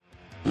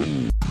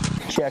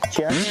Check,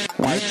 check.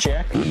 Mic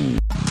check.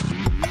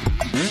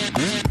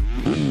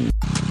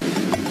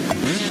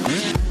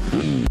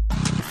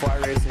 Fly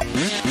racing.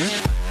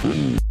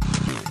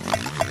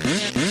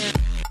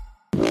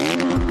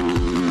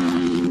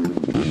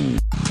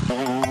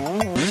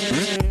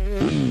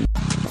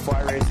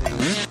 Fly racing.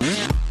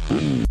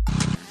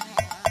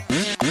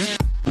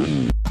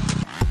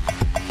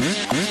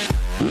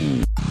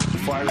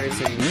 Fly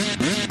racing.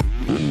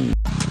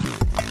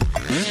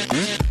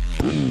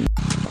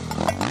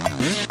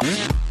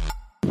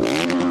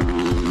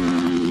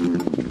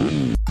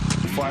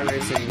 Fly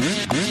racing.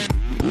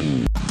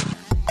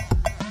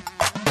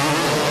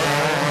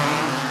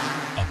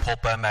 A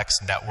Pulp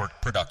MX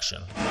Network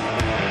production.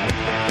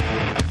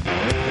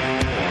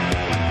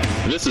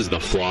 This is the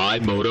Fly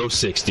Moto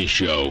 60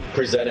 Show.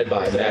 Presented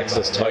by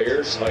Matthes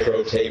Tires,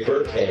 Pro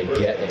Taper, and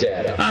Get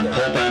Data. On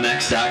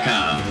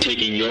PulpMX.com.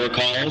 Taking your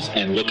calls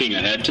and looking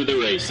ahead to the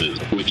races.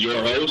 With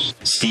your host,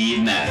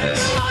 Steve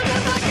Matthes.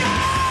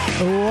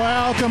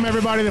 Welcome,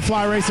 everybody. The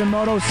Fly Racing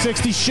Moto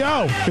 60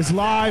 Show is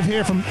live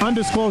here from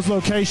undisclosed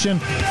location.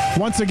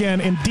 Once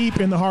again, deep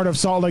in the heart of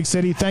Salt Lake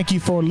City. Thank you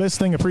for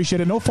listening.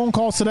 Appreciate it. No phone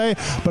calls today,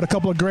 but a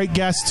couple of great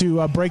guests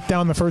to break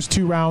down the first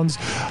two rounds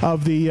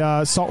of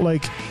the Salt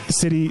Lake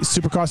City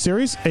Supercross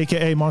Series,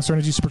 a.k.a. Monster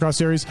Energy Supercross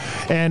Series,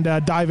 and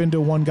dive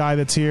into one guy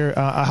that's here,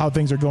 how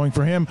things are going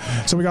for him.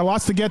 So we got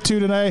lots to get to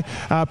today.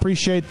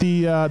 Appreciate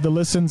the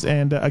listens,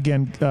 and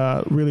again,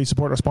 really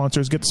support our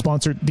sponsors. Get the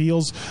sponsored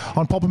deals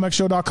on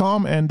pulpmxshow.com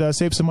and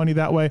save some money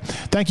that way.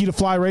 Thank you to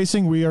Fly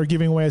Racing. We are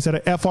giving away a set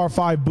of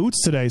FR5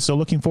 boots today, so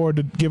looking forward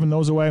to giving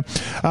those away.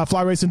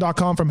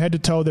 FlyRacing.com, from head to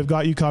toe, they've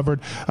got you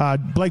covered.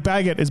 Blake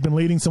Baggett has been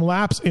leading some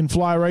laps in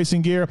Fly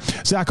Racing gear.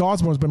 Zach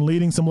Osborne's been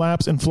leading some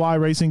laps in Fly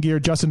Racing gear.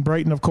 Justin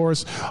Brayton, of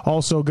course,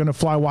 also going to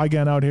fly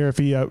Wygan out here if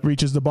he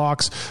reaches the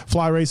box.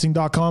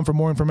 FlyRacing.com for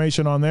more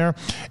information on there,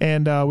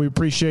 and we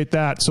appreciate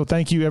that. So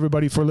thank you,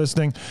 everybody, for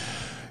listening.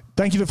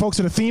 Thank you to the folks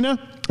at Athena.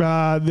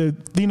 The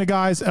Athena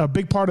guys, a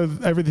big part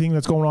of everything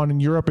that's going on in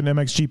Europe and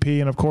MXGP,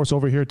 and of course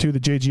over here too, the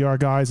JGR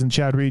guys and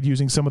Chad Reed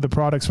using some of the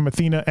products from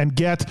Athena and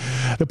Get,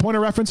 the point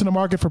of reference in the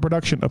market for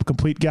production of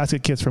complete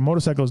gasket kits for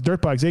motorcycles,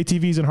 dirt bikes,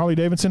 ATVs, and Harley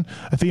Davidson.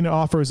 Athena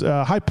offers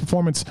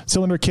high-performance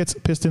cylinder kits,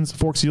 pistons,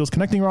 fork seals,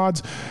 connecting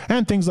rods,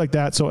 and things like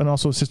that. So, and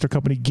also sister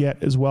company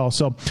Get as well.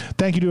 So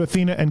thank you to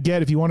Athena and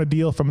Get. If you want a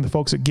deal from the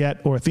folks at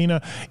Get or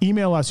Athena,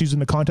 email us using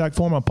the contact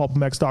form on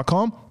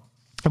pulpmx.com.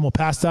 And we'll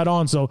pass that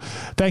on. So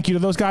thank you to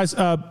those guys.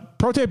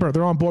 Pro Taper,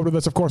 they're on board with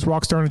us. Of course,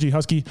 Rockstar Energy,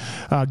 Husky,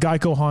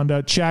 Geico,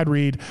 Honda, Chad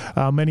Reed,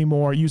 many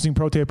more using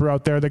Pro Taper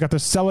out there. They got the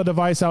Sella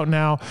device out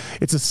now.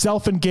 It's a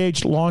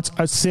self-engaged launch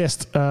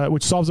assist,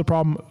 which solves the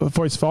problem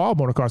for all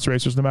motocross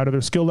racers, no matter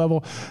their skill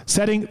level.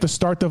 Setting the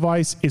start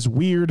device is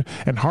weird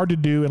and hard to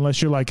do unless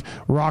you're like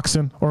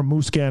Roxon or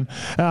Muscan.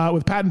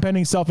 With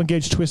patent-pending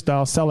self-engaged twist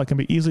dial, Sella can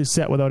be easily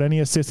set without any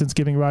assistance,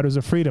 giving riders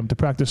the freedom to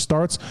practice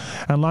starts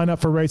and line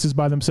up for races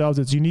by themselves.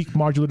 Its unique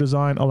modular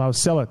design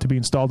allows Sella to be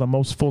installed on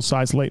most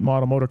full-size late model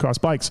motocross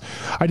bikes.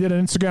 I did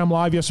an Instagram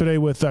live yesterday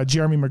with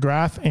Jeremy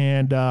McGrath,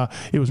 and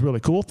it was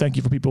really cool. Thank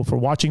you for people for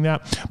watching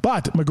that.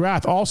 But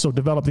McGrath also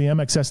developed the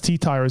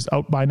MXST tires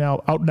out now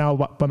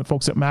by the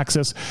folks at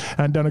Maxxis,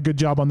 and done a good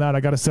job on that.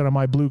 I got a set of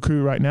my Blue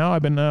Crew right now.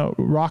 I've been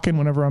rocking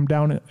whenever I'm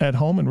down at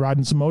home and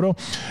riding some moto.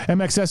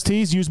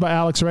 MXSTs used by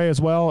Alex Ray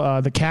as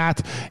well, the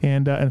Cat,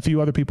 and a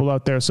few other people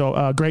out there.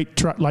 So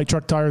great light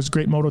truck tires,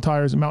 great moto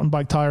tires, mountain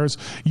bike tires,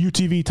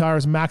 UTV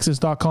tires,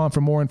 Maxxis.com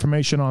for more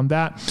information on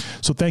that.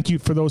 So thank you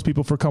for those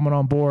people for coming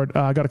on board.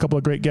 I got a couple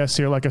of great guests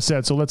here, like I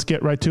said, so let's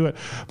get right to it.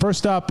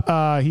 First up,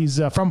 he's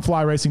from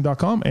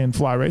FlyRacing.com and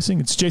Fly Racing.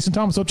 It's Jason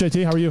Thomas. What's up,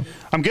 JT? How are you?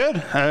 I'm good.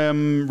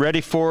 I'm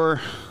ready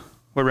for,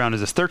 what round is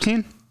this,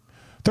 13?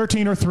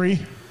 13 or 3.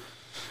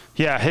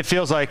 Yeah, it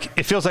feels like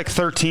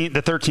 13,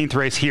 the 13th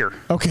race here.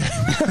 Okay.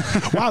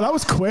 Wow, that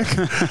was quick.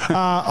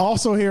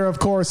 Also here, of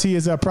course, he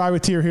is a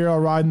privateer hero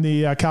riding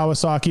the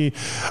Kawasaki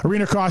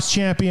Arena Cross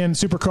champion,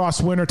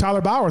 Supercross winner, Tyler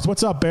Bowers.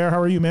 What's up, Bear?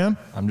 How are you, man?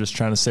 I'm just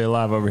trying to stay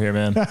alive over here,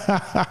 man.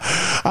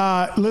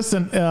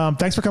 Listen,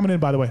 thanks for coming in,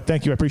 by the way.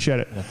 Thank you. I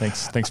appreciate it. Yeah,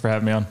 thanks for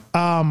having me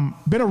on.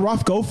 Been a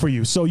rough go for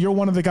you. So you're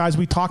one of the guys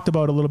we talked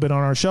about a little bit on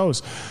our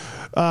shows.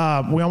 We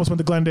almost went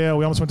to Glendale.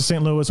 We almost went to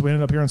St. Louis. We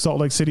ended up here in Salt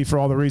Lake City for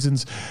all the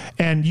reasons.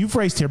 And you've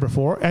raced here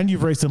before, and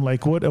you've raced in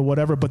Lakewood or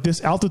whatever, but this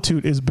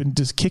altitude has been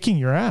just kicking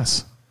your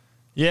ass.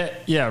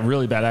 Yeah,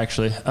 really bad,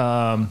 actually.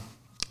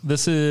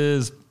 This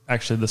is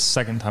actually the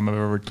second time I've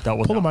ever dealt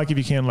with. Pull the mic if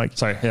you can.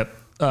 Yep.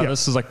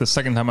 This is like the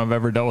second time I've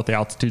ever dealt with the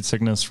altitude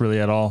sickness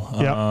really at all.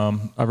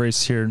 Yep. I've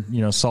raced here,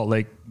 Salt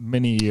Lake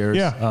many years.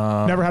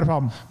 Yeah. Never had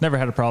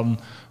a problem.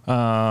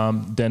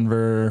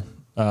 Denver,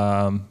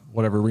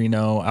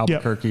 Reno,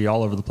 Albuquerque,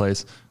 all over the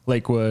place.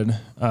 Lakewood,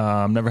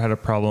 never had a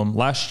problem.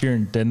 Last year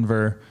in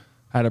Denver,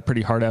 I had a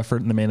pretty hard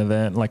effort in the main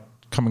event, like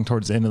coming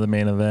towards the end of the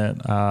main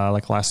event,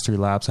 like last 3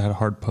 laps, I had a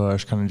hard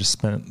push, kind of just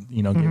spent,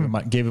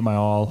 gave it my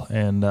all.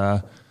 And,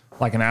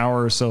 like an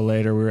hour or so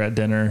later, we were at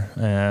dinner,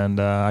 and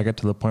I got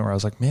to the point where I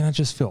was like, man, I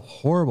just feel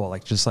horrible,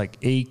 like just like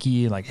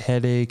achy, like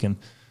headache, and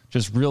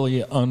just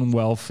really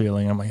unwell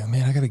feeling. I'm like,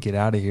 man, I got to get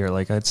out of here.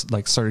 Like it's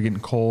like started getting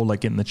cold, like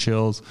getting the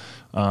chills.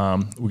 We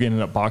ended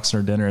up boxing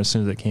our dinner as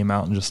soon as it came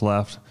out and just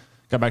left.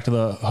 Got back to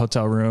the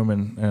hotel room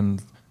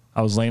and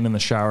I was laying in the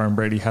shower and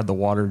Brady had the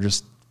water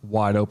just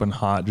wide open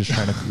hot, just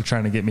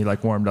trying to get me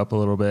like warmed up a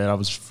little bit. I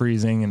was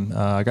freezing and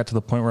I got to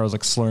the point where I was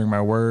like slurring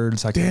my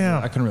words. I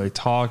couldn't really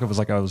talk. It was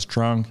like I was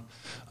drunk.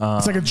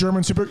 It's like a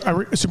German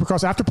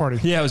Supercross after party.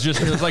 Yeah, it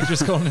was like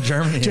just going to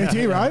Germany.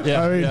 JT, right?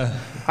 Yeah,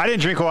 I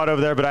didn't drink a lot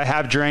over there, but I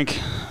have drank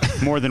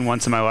more than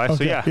once in my life.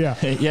 Okay,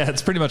 so yeah,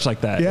 it's pretty much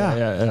like that.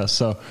 Yeah.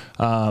 So,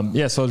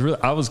 so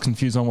I was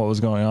confused on what was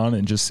going on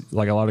and just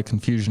like a lot of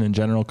confusion in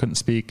general. Couldn't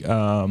speak.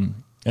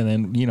 And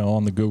then,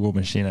 on the Google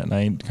machine at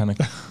night, kind of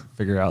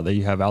figure out that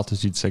you have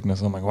altitude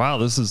sickness. I'm like, wow,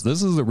 this is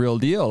the real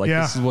deal. Like,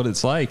 this is what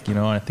it's like.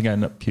 I think I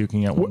ended up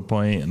puking at one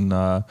point and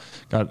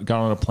got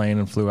on a plane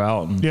and flew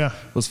out and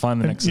was fine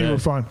the next day. You were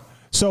fine.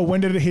 So when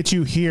did it hit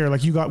you here?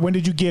 Like when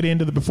did you get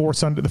into before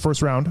Sunday, the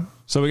first round?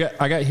 So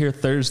I got here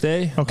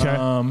Thursday. Okay.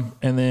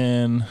 And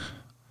then,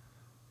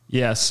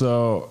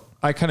 so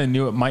I kind of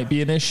knew it might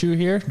be an issue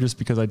here just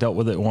because I dealt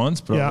with it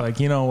once, but I was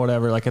like,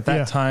 whatever. Like at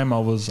that time I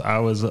was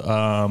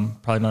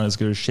probably not as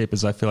good a shape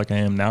as I feel like I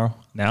am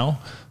now.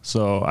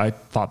 So I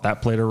thought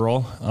that played a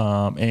role.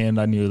 And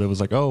I knew there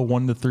was like,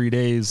 1 to 3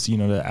 days,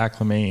 to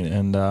acclimate.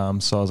 And,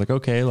 so I was like,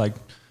 okay, like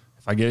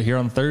if I get here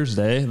on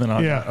Thursday, then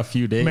I'll have a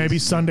few days. Maybe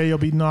Sunday you'll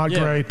be not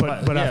great,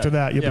 but after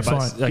that you'll be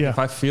fine. If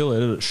I feel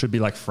it, it should be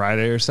like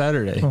Friday or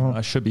Saturday.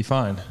 I should be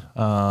fine.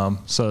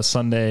 So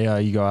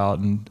Sunday you go out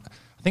and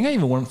I think I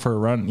even went for a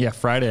run. Yeah,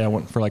 Friday I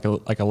went for like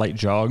a light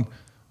jog.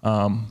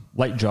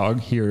 Light jog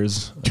here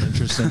is an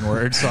interesting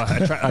word. So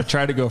I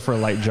tried to go for a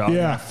light jog.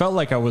 Yeah. I felt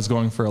like I was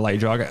going for a light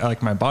jog.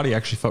 Like my body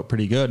actually felt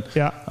pretty good.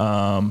 Yeah.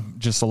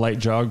 Just a light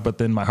jog, but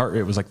then my heart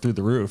rate was like through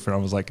the roof, and I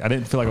was like, I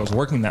didn't feel like I was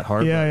working that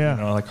hard. Yeah,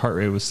 but, like heart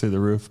rate was through the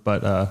roof.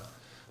 But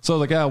so I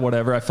was like,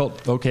 whatever. I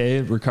felt okay.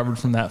 Recovered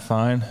from that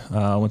fine.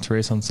 Went to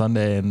race on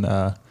Sunday and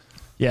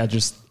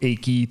just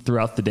achy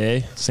throughout the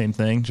day. Same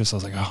thing. Just I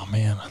was like, oh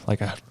man,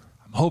 like I'm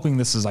hoping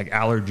this is like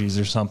allergies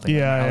or something.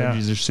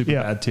 Allergies are super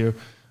bad too.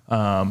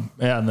 And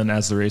then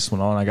as the race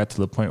went on, I got to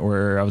the point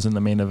where I was in the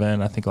main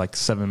event. I think like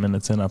 7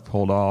 minutes in, I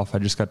pulled off. I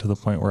just got to the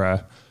point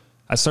where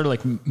I started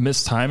like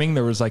mistiming.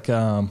 There was like,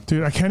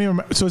 dude, I can't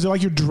even. So is it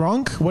like you're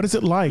drunk? What is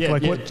it like?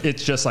 What?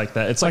 It's just like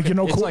that. It's like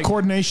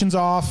coordination's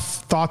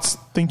off. Thoughts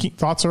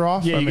are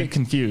off. Yeah, you get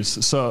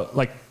confused. So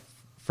like,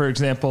 for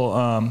example,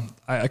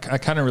 I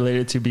kind of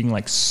related to being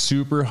like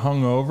super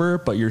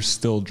hungover, but you're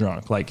still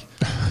drunk, like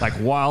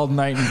wild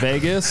night in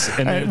Vegas,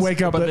 and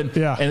wake up, and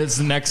it's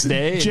the next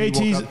day.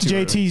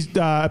 JT's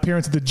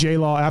appearance at the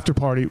J-Law after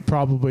party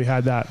probably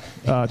had that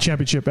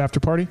championship after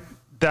party.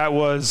 That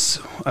was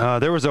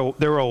there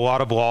were a lot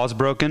of laws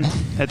broken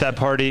at that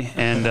party,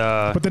 and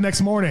but the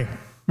next morning,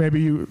 maybe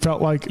you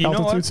felt like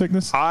altitude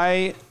sickness.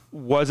 I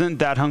wasn't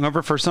that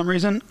hungover for some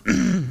reason.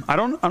 I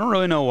don't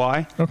really know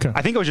why. Okay.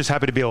 I think I was just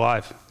happy to be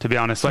alive, to be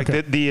honest. Like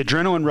the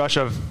adrenaline rush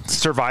of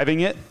surviving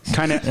it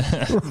kind of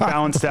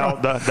balanced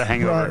out the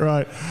hangover.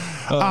 Right.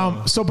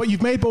 But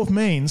you've made both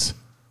mains.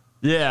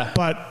 Yeah.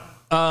 But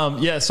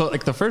so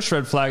like the first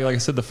red flag, like I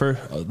said,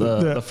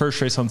 the first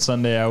race on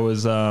Sunday, I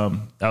was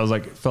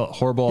like felt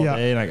horrible all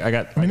day, and I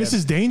got. This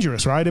is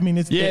dangerous, right? I mean,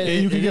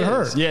 you can get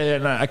hurt. Yeah.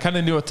 And I kind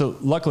of knew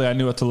luckily I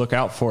knew what to look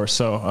out for.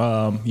 So,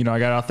 I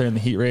got out there in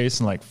the heat race,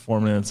 and like 4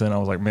 minutes in, I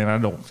was like, man, I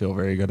don't feel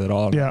very good at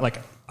all. Yeah. Like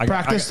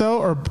practice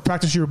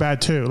you were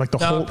bad too. Like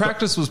whole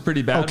practice was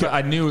pretty bad. Okay. But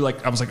I knew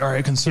I was like, all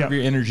right, conserve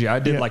your energy. I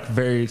did like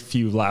very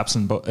few laps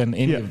in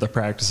any of the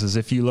practices.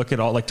 If you look at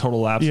all like total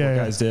laps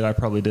guys did, I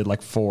probably did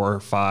like 4 or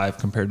 5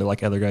 compared to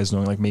like other guys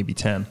doing like maybe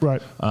 10.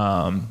 Right.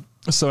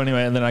 So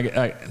anyway, and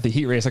then the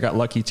heat race, I got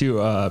lucky too.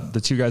 The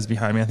 2 guys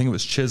behind me, I think it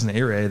was Chiz and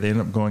A-Ray, they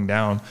ended up going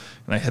down,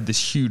 and I had this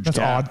huge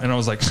gap. Odd. And I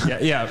was like,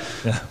 yeah.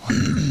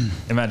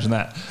 Imagine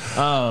that.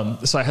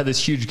 So I had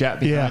this huge gap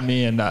behind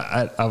me, and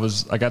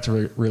I got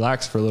to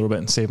relax for a little bit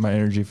and save my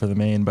energy for the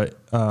main. But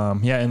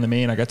in the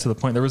main, I got to the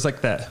point, there was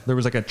like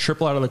a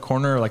triple out of the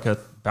corner, like a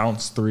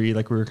bounce 3,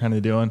 like we were kind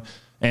of doing.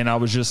 And I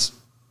was just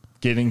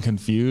getting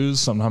confused.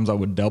 Sometimes I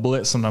would double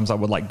it. Sometimes I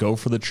would like go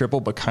for the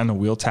triple, but kind of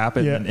wheel tap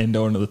it and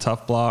endo into the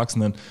tough blocks.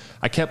 And then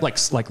I kept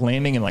like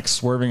landing and like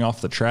swerving off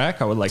the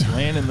track. I would like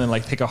land and then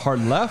like take a hard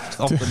left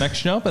off the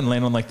next jump and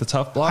land on like the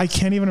tough blocks. I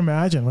can't even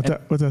imagine what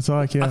that's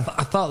like. Yeah.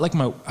 I thought like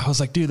I was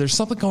like, dude, there's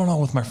something going on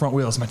with my front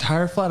wheel. Is my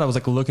tire flat? I was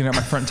like looking at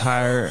my front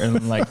tire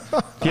and like,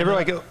 the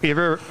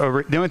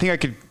only thing I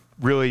could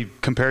really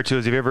compare to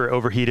is, have you ever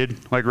overheated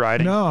like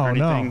riding or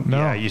anything? No.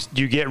 Yeah,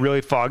 you get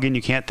really foggy and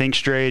you can't think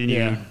straight and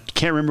you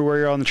can't remember where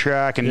you're on the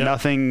track and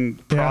nothing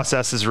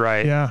processes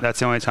right. Yeah. That's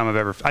the only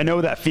time I know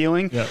that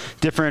feeling.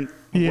 Different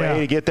way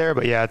to get there,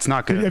 but it's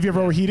not good. Have you ever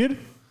overheated?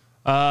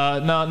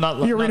 No,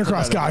 not You're arena not to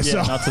cross that- guy,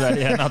 Yeah, so. not to that.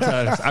 Yeah, not to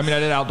that. I mean, I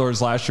did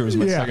outdoors last year. It was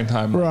my second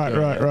time. Right.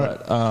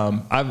 But,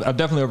 I've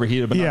definitely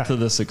overheated, but not to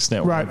this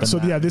extent. where I've Right. been So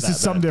that- this that is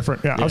something bad.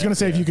 different. Yeah. I was going to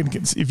say if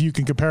you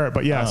can compare it,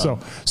 but yeah. So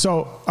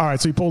all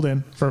right. So you pulled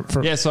in for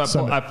Yeah, so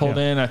Sunday. I pulled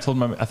in. I told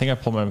my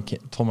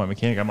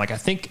mechanic. I'm like, I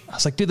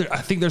was like, dude, I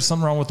think there's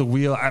something wrong with the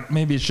wheel.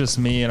 Maybe it's just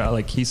me.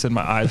 And he said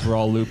my eyes were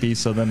all loopy.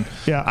 So then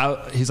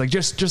he's like,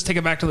 just take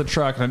it back to the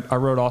truck. And I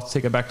rode off to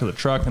take it back to the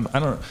truck. And I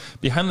don't know,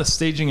 behind the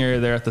staging area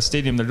there at the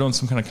stadium, they're doing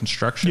some kind of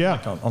construction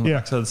on the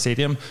backside of the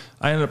stadium.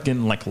 I ended up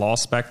getting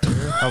lost back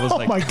there. I was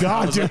Oh my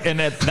God, dude. and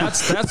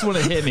that's when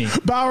it hit me.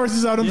 Bowers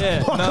is out of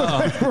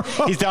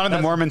He's down in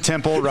the Mormon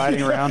temple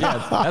riding around.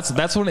 Yeah,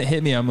 that's when it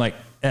hit me. I'm like,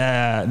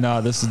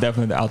 no, this is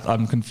definitely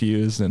I'm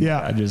confused. And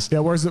I just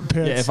where's the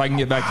pits? Yeah, if I can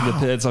get back to the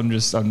pits,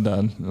 I'm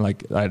done.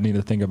 I need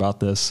to think about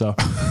this. So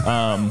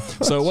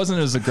so it wasn't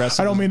as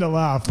aggressive. I don't mean to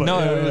laugh, but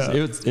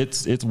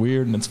it's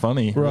weird and it's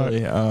funny. Right.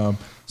 Really.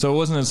 So it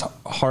wasn't as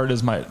hard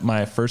as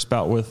my first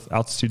bout with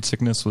altitude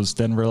sickness was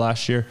Denver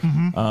last year.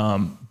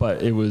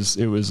 But it was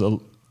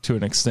to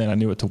an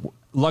extent.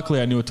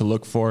 Luckily I knew what to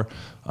look for,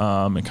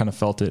 and kind of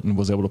felt it and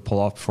was able to pull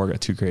off before I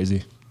got too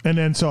crazy. And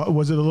then, so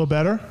was it a little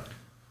better?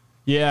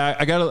 Yeah,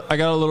 I got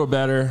a little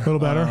better. A little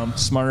better?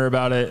 Smarter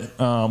about it.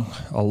 A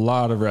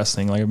lot of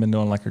resting. I've been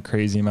doing a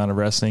crazy amount of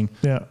resting.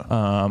 Yeah.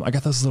 I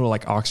got those little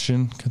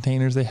oxygen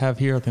containers they have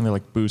here. I think they're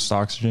Boost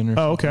Oxygen or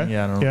something. Oh, okay.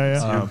 Yeah, I don't know.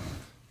 Yeah.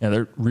 Yeah,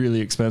 they're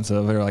really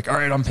expensive. They're all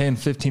right, I'm paying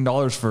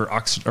 $15 for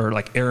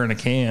air in a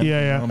can.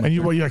 Yeah. And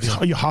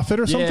you huff it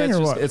or something it's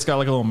or just, what? it's got a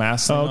little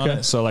mask thing on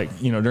it. So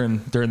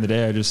during the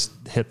day, I just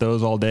hit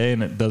those all day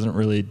and it doesn't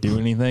really do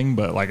anything,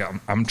 but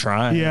I'm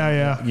trying.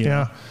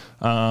 Yeah.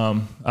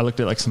 I looked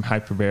at some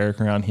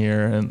hyperbaric around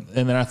here and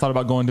then I thought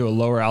about going to a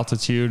lower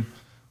altitude.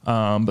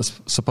 But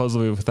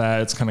supposedly with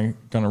that, it's kind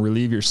of going to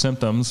relieve your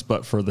symptoms,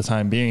 but for the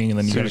time being, and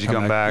then you got to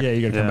come back. Yeah,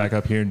 you got to come back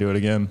up here and do it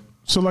again.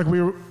 So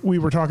we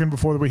were talking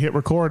before we hit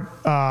record,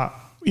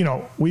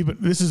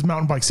 this is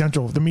Mountain Bike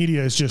Central. The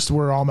media is just,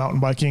 we're all mountain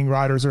biking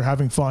riders are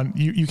having fun.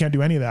 You can't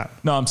do any of that.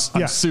 No, I'm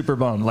super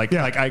bummed.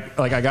 I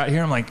got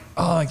here. I'm like,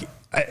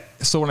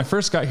 so when I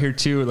first got here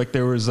too,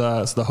 there was,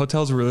 so the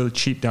hotels were really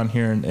cheap down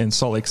here in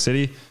Salt Lake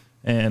City.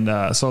 And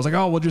so I was like,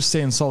 we'll just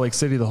stay in Salt Lake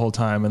City the whole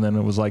time. And then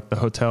it was the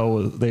hotel,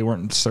 they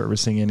weren't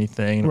servicing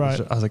anything.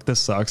 Right. I was like, this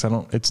sucks.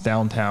 it's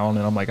downtown.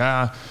 And I'm like,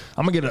 I'm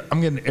getting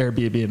an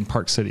Airbnb in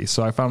Park City.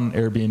 So I found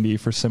an Airbnb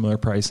for similar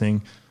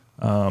pricing.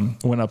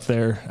 Went up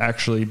there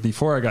actually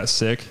before I got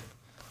sick,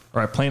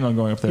 or I planned on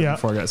going up there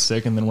before I got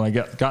sick. And then when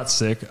I got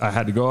sick, I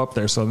had to go up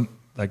there. So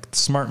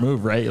smart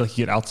move, right? You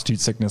get altitude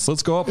sickness.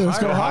 Let's go up. Let's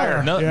go higher.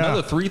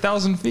 Another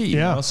 3,000 feet.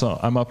 Yeah. So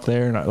I'm up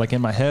there and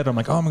in my head, I'm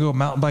like, I'm gonna go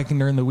mountain biking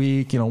during the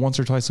week, once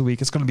or twice a week.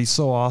 It's going to be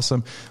so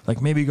awesome.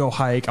 Maybe go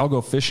hike. I'll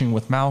go fishing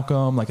with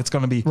Malcolm. It's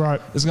going to be,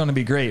 it's going to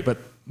be great. But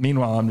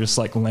meanwhile, I'm just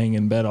laying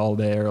in bed all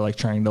day or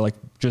trying to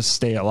just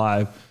stay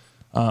alive.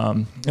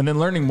 And then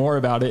learning more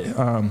about it,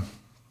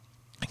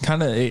 it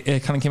kind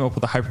of came up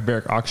with the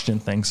hyperbaric oxygen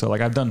thing. So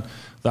I've done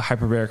the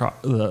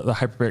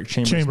hyperbaric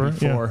chambers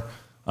before. Yeah.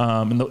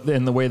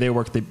 And the way they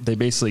work, they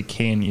basically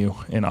can you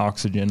in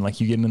oxygen.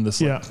 You get in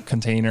this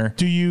container.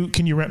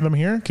 Can you rent them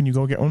here? Can you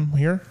go get one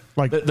here?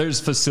 There's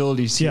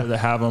facilities here that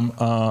have them.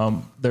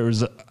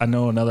 I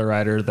know another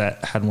rider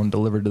that had one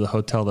delivered to the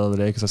hotel the other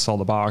day because I saw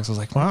the box. I was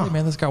like, wow,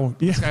 man, this guy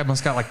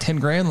must got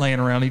 $10,000 laying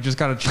around. He just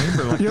got a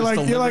chamber. You're like,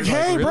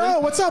 hey, really? Bro,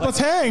 what's up? Let's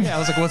hang. Yeah, I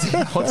was like, what's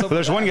up? Well,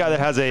 there's one guy that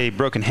has a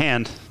broken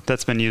hand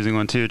that's been using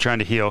one too, trying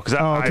to heal. Because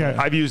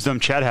I've used them.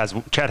 Chad has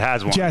one. Chad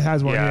has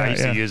one. Yeah, I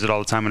used to use it all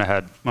the time when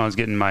I was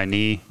getting my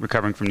knee,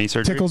 recovering from knee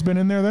surgery. Tickle's been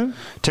in there then?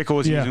 Tickle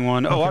was using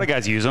one. A lot of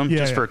guys use them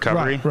just for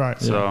recovery.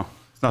 Right. So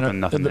it's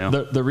nothing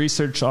new. The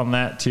research on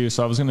that too.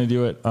 So I was going to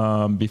do it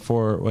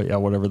before,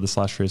 whatever this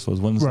last race was,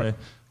 Wednesday.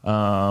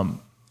 Right.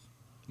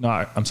 No,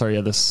 I'm sorry.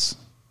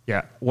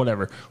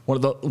 Whatever.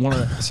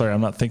 Sorry,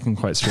 I'm not thinking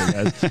quite straight,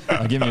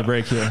 guys. Give me a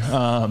break here.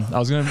 I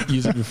was going to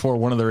use it before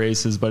one of the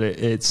races, but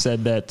it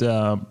said that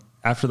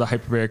after the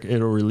hyperbaric,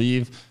 it'll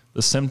relieve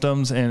the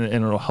symptoms and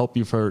it'll help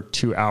you for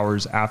 2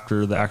 hours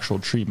after the actual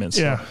treatment.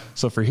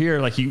 So for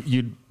here,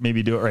 you'd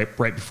maybe do it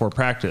right before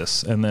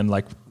practice, and then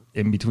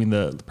in between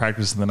the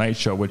practice and the night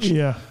show, which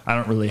I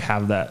don't really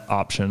have that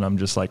option. I'm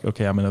just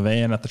okay, I'm in a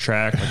van at the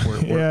track. We're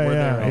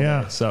there all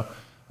day. So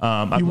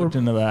I've looked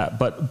into that,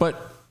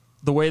 but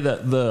the way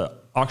that the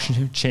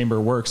oxygen chamber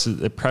works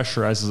is it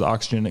pressurizes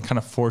oxygen. It kind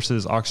of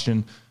forces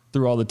oxygen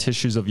through all the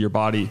tissues of your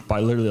body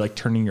by literally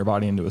turning your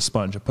body into a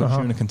sponge. It puts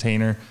you in a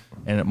container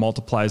and it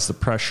multiplies the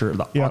pressure,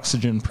 the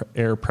oxygen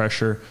air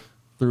pressure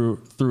through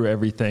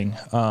everything.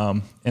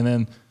 And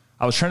then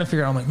I was trying to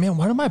figure out, I'm like, man,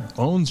 why do my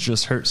bones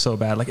just hurt so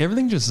bad?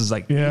 Everything just is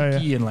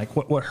achy and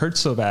what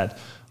hurts so bad.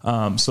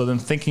 So then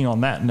thinking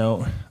on that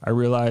note, I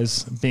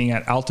realized being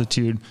at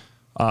altitude,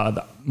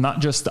 not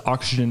just the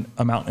oxygen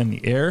amount in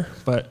the air,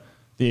 but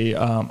the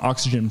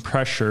oxygen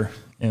pressure.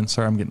 And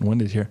sorry, I'm getting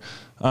winded here.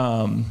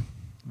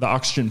 The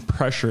oxygen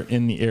pressure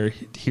in the air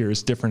here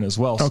is different as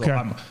well. Okay.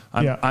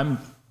 So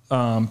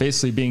I'm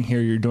basically being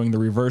here, you're doing the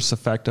reverse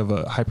effect of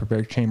a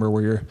hyperbaric chamber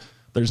where you're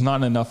there's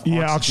not enough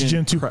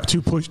oxygen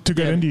to push to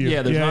get into you.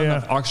 Yeah, there's not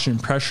enough oxygen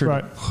pressure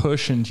to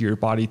push into your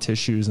body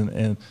tissues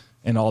and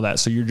all that.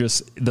 So you're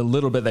just the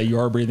little bit that you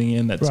are breathing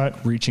in that's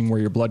reaching where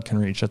your blood can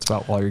reach. That's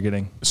about all you're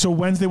getting. So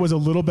Wednesday was a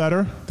little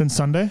better than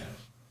Sunday?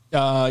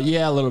 A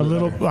little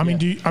bit better.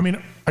 I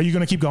mean, are you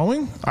going to keep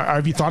going?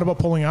 Have you thought about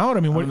pulling out? I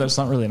mean, that's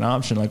not really an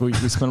option. Like we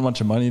spend a bunch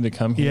of money to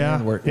come here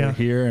and we're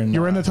here and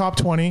you're in the top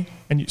 20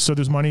 and so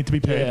there's money to be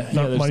paid.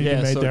 Money to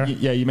be made there.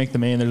 Yeah. You make the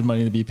main, there's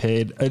money to be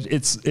paid.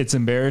 It's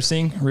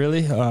embarrassing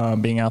really,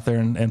 being out there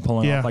and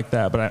pulling off like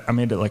that. But I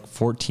made it like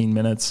 14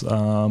 minutes,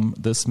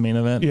 this main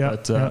event.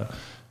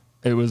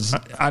 It was,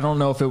 I don't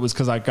know if it was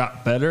cause I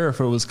got better or if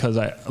it was cause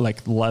I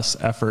like less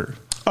effort.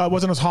 It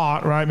wasn't as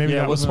hot, right? Maybe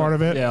that was part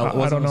of it. Yeah, it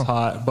wasn't as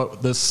hot.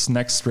 But this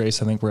next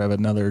race, I think we have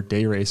another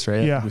day race,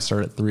 right? Yeah. We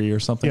start at 3 or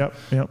something.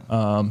 Yep.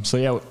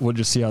 So we'll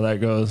just see how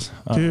that goes.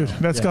 Dude,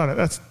 got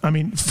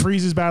it.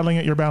 Freeze is battling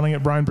it. You're battling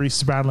it. Brian Brees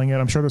is battling it.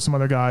 I'm sure there's some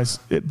other guys.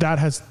 That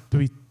has to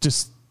be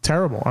just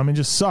terrible. I mean,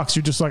 just sucks.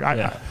 You're just like,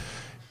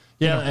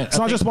 it's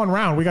not just one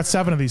round. We got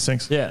 7 of these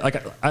things. Yeah, like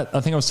I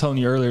think I was telling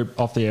you earlier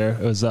off the air,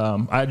 it was I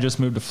had just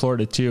moved to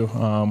Florida too,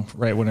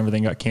 right when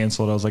everything got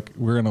canceled. I was like,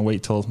 we're going to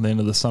wait till the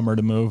end of the summer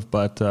to move,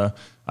 but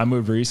I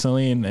moved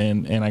recently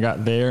and I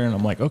got there and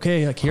I'm like,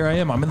 okay, like here I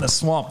am. I'm in the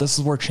swamp. This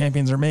is where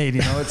champions are made.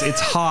 You know, it's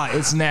hot.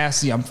 It's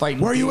nasty. I'm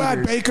fighting. Where are you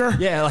at, Baker?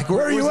 Yeah, like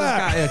where are you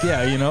at?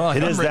 Like, you know, like,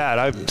 it is that.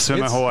 I've spent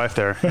my whole life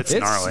there. It's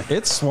gnarly.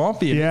 It's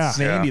swampy. It's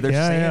sandy. There's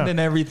sand and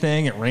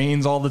everything. It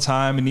rains all the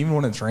time. And even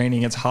when it's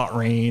raining, it's hot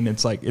rain.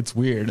 It's like, it's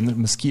weird. And the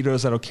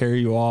mosquitoes that'll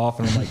carry you off.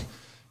 And I'm like,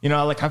 you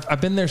know, like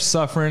I've been there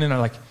suffering and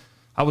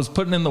I was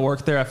putting in the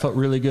work there. I felt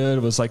really good.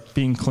 It was like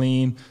being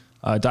clean.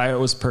 Diet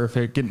was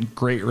perfect, getting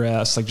great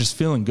rest, like just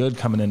feeling good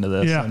coming into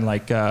this. Yeah. And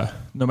like,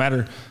 no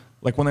matter,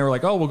 like when they were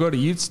like, oh, we'll go to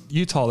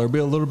Utah, there'll be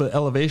a little bit of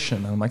elevation.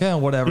 And I'm like,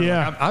 whatever.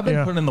 Yeah. Like, I've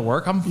been putting in the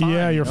work. I'm fine.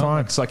 Yeah, you're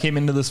fine. Like, so I came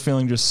into this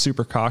feeling just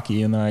super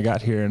cocky. And then I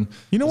got here and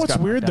you know, what's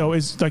weird though,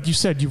 is like you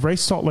said, you've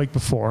raced Salt Lake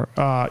before,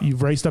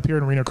 you've raced up here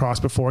in Arena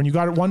Cross before, and you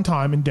got it one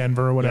time in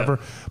Denver or whatever.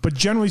 Yeah. But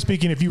generally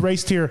speaking, if you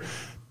raced here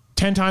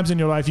 10 times in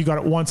your life, you got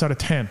it once out of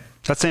 10.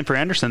 That's the same for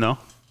Anderson though.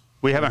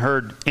 We haven't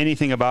heard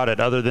anything about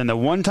it other than the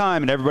one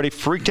time and everybody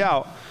freaked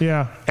out.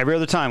 Yeah. Every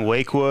other time,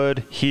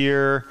 Lakewood,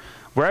 here,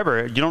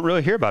 wherever, you don't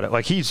really hear about it.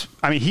 Like he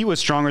was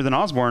stronger than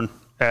Osborne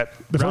at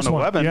round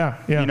 11. Yeah.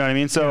 You know what I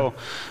mean? So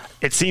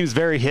it seems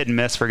very hit and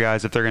miss for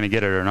guys if they're going to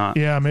get it or not.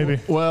 Yeah, maybe.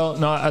 Well,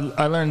 no,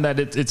 I learned that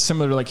it's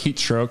similar to like heat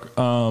stroke.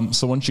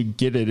 So once you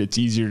get it, it's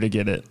easier to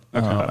get it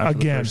after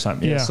the first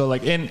time. Yeah. So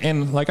like,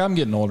 and like I'm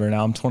getting older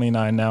now. I'm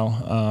 29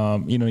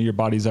 now. You know, your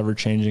body's ever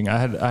changing. I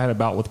had a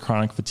bout with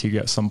chronic fatigue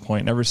at some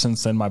point. Ever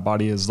since then, my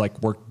body has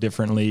like worked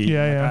differently.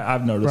 Yeah.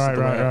 I've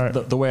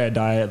noticed the way I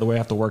diet, the way I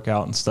have to work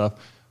out and stuff.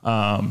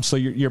 So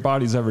your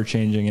body's ever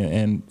changing,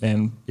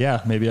 and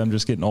maybe I'm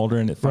just getting older,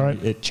 and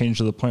it changed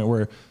to the point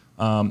where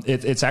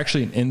it's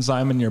actually an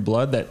enzyme in your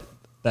blood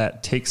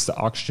that takes the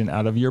oxygen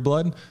out of your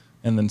blood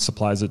and then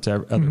supplies it to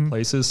other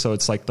places. So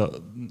it's like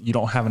you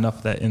don't have enough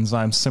of that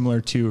enzyme,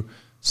 similar to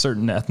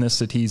certain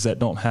ethnicities that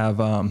don't have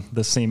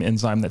the same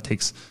enzyme that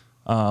takes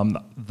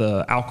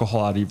the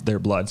alcohol out of their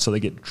blood, so they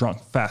get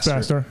drunk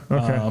faster.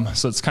 Okay.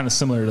 So it's kind of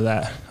similar to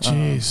that.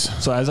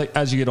 Jeez. So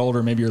as you get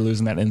older, maybe you're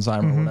losing that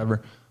enzyme or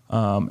whatever.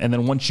 And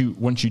then once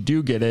you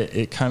do get it,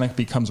 it kind of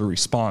becomes a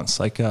response.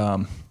 Like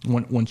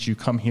once you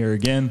come here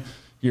again,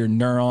 your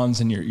neurons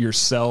and your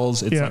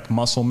cells, it's like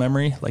muscle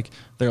memory. Like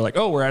they're like,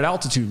 oh, we're at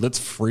altitude, let's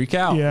freak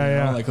out.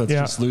 Like let's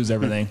just lose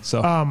everything.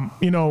 So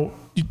you know,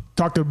 you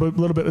talked a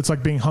little bit. It's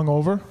like being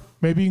hungover.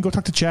 Maybe you can go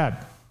talk to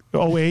Chad.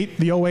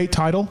 The 08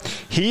 title.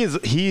 He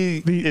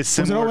is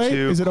similar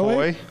to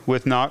Coy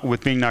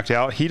with being knocked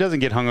out. He doesn't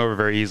get hungover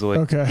very easily.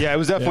 Okay. Yeah, it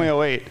was definitely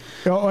 08.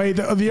 08,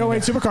 the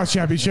 08 Supercross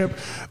Championship.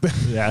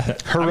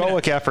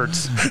 Heroic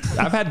efforts.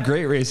 I've had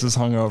great races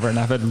hungover, and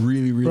I've had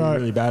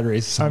really bad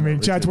races hungover. I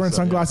mean, Chad's wearing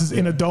sunglasses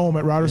in a dome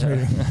at Router's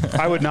meeting.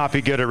 I would not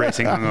be good at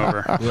racing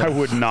hungover. I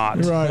would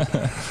not. Right.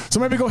 So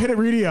maybe go hit it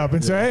Reedy up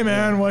and say, hey,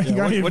 man, you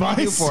got any advice? What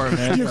do you do for him,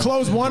 man? Do you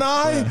close one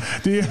eye?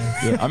 Do you?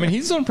 I mean,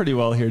 he's doing pretty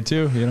well here,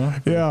 too, you know?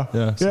 Yeah.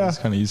 So he's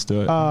kind of used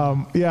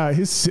to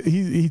it.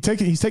 He's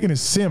taking his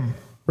sim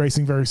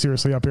racing very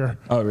seriously up here.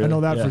 Oh, really? I know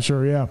that for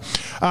sure, yeah.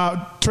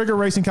 Trigger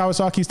Racing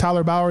Kawasaki's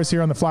Tyler Bowers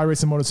here on the Fly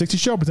Racing Moto 60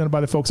 show, presented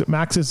by the folks at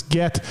Matthes,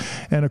 Get,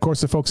 and, of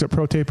course, the folks at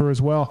Pro Taper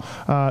as well.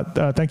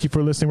 Thank you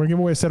for listening. We're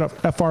giving away a set of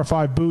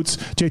FR5 boots.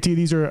 JT,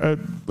 these are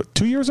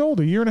 2 years old,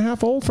 a year and a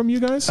half old from you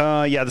guys?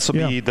 This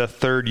will be the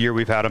third year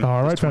we've had them.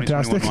 All right,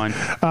 fantastic. So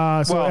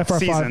FR5,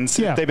 seasons.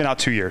 Yeah. They've been out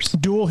 2 years.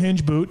 Dual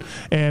hinge boot.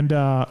 And,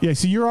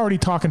 so you're already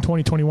talking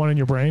 2021 in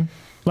your brain.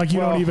 Like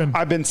you don't even.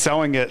 I've been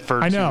selling it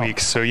for 2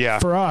 weeks, so yeah.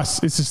 For us,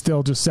 this is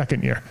still just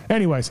second year.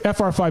 Anyways,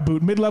 FR5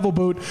 boot, mid-level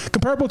boot,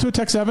 comparable to a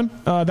Tech 7,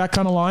 that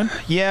kind of line.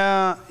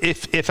 Yeah,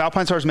 if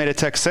Alpine Star's made a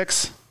Tech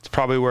 6, it's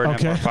probably where an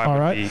MR5 all would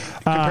right. be.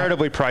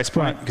 Comparatively price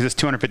point, because it's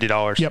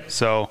 $250. Yep.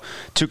 So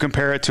to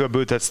compare it to a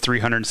boot that's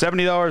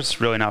 $370,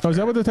 really not fair. Is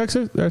that what the Tech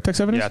 7 is? Yeah,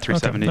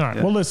 370. Okay. All right.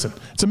 Yeah. Well, listen,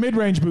 it's a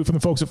mid-range boot from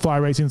the folks at Fly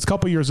Racing. It's a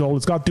couple years old.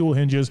 It's got dual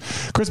hinges.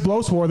 Chris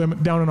Bloss wore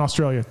them down in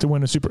Australia to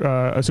win a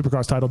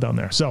Supercross title down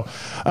there. So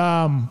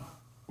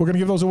we're going to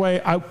give those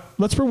away.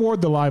 Let's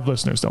reward the live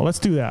listeners, though. Let's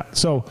do that.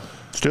 So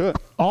let's do it.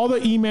 All the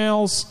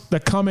emails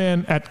that come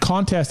in at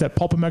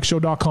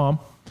contest@pulpmxshow.com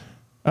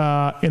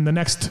in the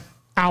next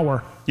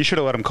hour. You should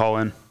have let them call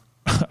in.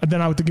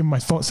 Then I would give him my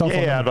cell phone.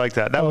 Yeah, I'd like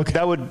that.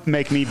 That would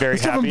make me very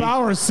happy. Give him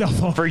Bauer's cell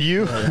phone. For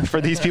you,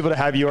 for these people to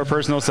have your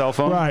personal cell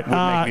phone. Right.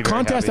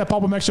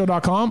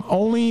 Contest@pulpmxshow.com.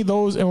 Only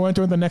those who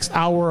enter in the next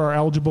hour are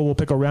eligible. We'll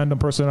pick a random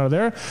person out of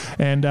there.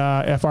 And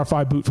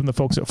FR5 boot from the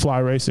folks at Fly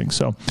Racing.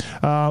 So,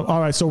 all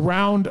right. So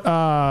round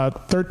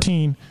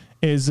 13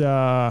 is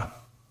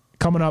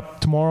coming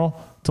up tomorrow.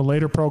 It's a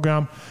later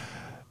program.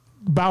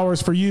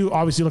 Bowers, for you,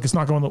 obviously, look, it's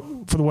not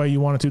going for the way you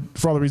wanted to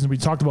for all the reasons we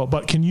talked about.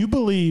 But can you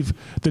believe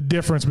the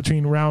difference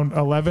between round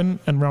 11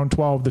 and round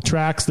 12? The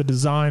tracks, the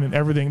design, and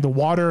everything. The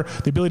water,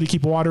 the ability to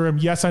keep water in.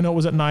 Yes, I know it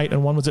was at night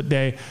and one was at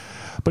day.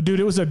 But,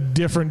 dude, it was a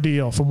different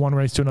deal from one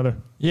race to another.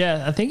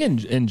 Yeah, I think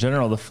in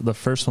general, the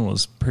first one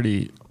was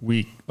pretty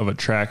weak of a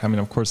track. I mean,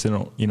 of course, they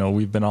don't,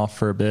 we've been off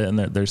for a bit and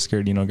they're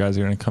scared, guys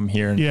are going to come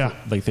here and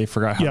they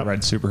forgot how to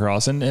ride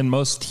Supercross. And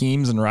most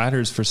teams and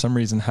riders, for some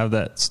reason, have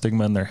that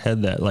stigma in their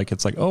head that,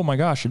 it's like, oh my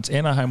gosh, it's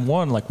Anaheim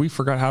 1. Like, we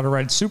forgot how to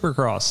ride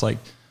Supercross. Like,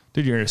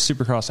 dude, you're a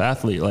Supercross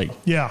athlete. Like,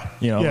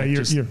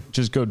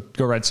 just go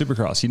ride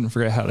Supercross. You didn't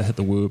forget how to hit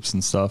the whoops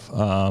and stuff.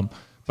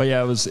 But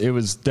yeah, it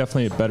was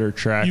definitely a better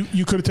track.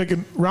 You could have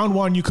taken round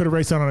 1. You could have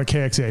raced out on a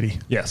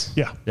KX80. Yes.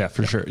 Yeah,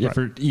 for sure. Yeah,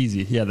 for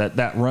easy. Yeah,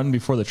 that run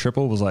before the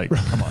triple was like,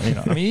 come on.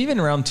 I mean, even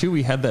round 2,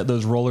 we had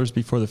those rollers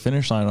before the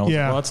finish line. I was like,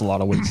 well, that's a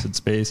lot of wasted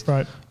space.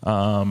 Right.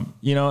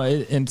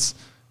 It's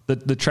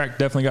the track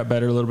definitely got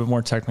better, a little bit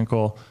more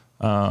technical.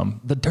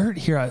 The dirt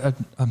here,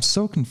 I'm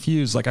so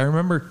confused. Like, I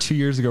remember 2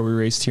 years ago we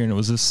raced here and it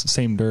was this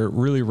same dirt,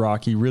 really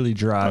rocky, really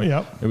dry. Oh,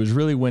 yep. It was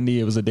really windy.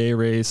 It was a day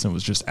race and it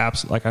was just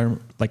absolutely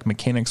like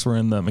mechanics were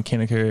in the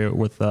mechanic area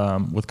with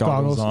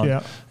goggles on.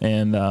 Yeah.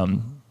 And,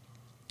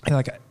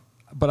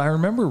 but I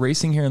remember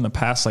racing here in the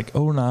past,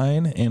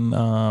 09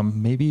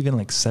 and, maybe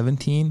even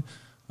 17.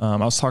 I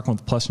was talking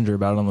with Plessinger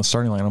about it on the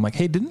starting line. I'm like,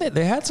 hey, didn't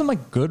they had some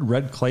good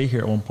red clay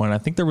here at one point? I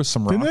think there was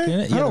some rock in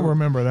it. I don't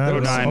remember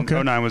that.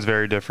 09 was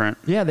very different.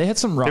 Yeah, they had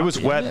some rock. It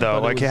was wet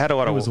though. It had a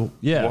lot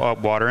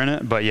of water in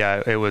it. But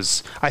yeah, it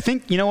was. I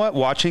think you know what?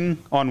 Watching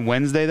on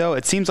Wednesday though,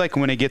 it seems like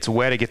when it gets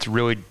wet, it gets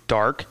really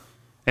dark,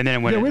 and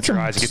then when it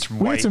dries, it gets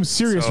white. We had some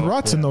serious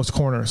ruts in those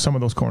corners. Some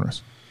of those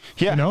corners.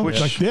 Yeah,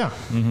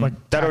 like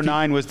that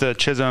 09 was the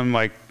Chisholm,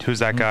 who's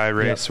that guy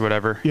race or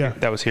whatever. Yeah,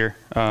 that was here.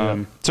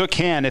 So it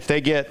can, if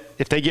they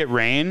get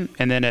rain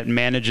and then it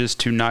manages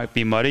to not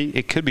be muddy,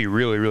 it could be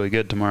really, really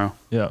good tomorrow.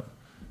 Yeah.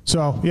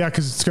 So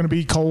because it's going to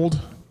be cold,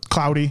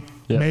 cloudy,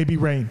 maybe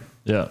rain.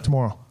 Yeah.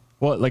 Tomorrow.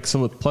 Well, so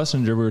with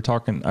Plessinger, we were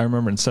talking. I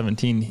remember in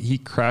 17, he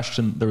crashed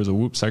and there was a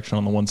whoop section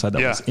on the one side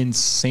that was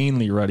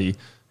insanely ruddy.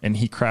 And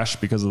he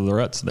crashed because of the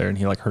ruts there, and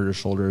he hurt his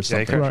shoulder or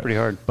something. Yeah, he crashed pretty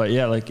hard. But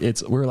yeah, we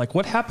were like,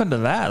 what happened to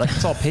that?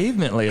 It's all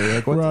pavement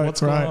lately.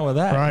 What's going on with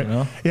that?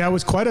 Right. Yeah, it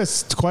was quite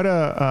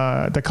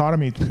a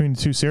dichotomy between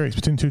the two series,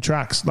 between two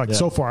tracks.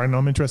 So far, and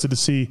I'm interested to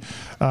see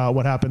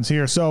what happens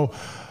here. So,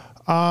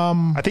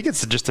 I think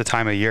it's just the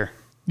time of year.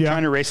 Yeah.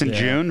 Trying to race in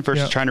June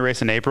versus trying to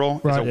race in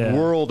April is a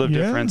world of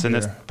difference in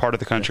this part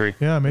of the country.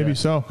 Yeah, maybe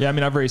so. Yeah, I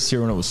mean, I've raced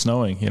here when it was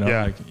snowing.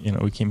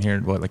 We came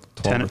here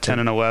at 10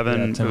 and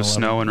 11. It was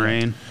snow and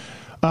rain.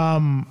 I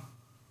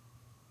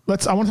want to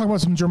talk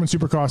about some German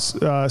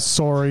Supercross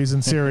stories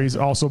and series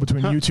also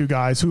between you two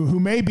guys who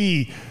may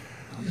be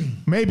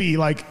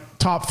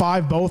top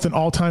 5 both in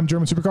all-time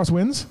German Supercross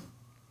wins.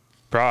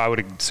 Bro, I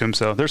would assume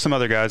so. There's some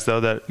other guys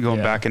though that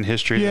going back in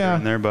history that are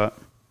in there, but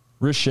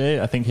Richet,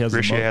 I think he has.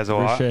 Richet has a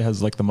lot. Richet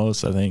has the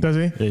most, I think. Does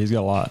he? Yeah, he's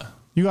got a lot.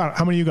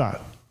 How many you got?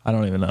 I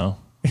don't even know.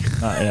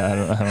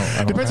 I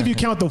don't Depends if you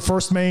count the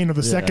first main or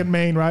the second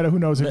main, right? Who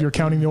knows if you're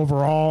counting the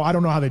overall? I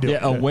don't know how they do it.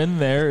 Yeah, a win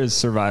there is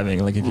surviving.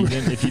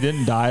 If you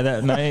didn't die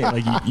that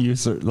night,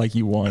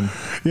 you won.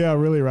 Yeah,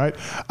 really, right?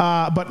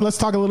 But let's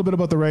talk a little bit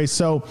about the race.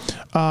 So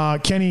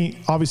Kenny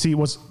obviously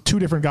was 2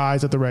 different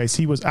guys at the race.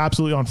 He was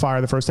absolutely on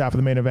fire the first half of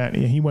the main event.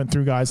 He went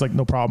through guys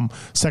no problem.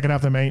 Second half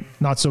of the main,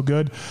 not so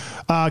good.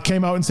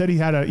 Came out and said he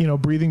had a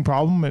breathing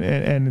problem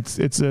and it's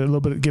a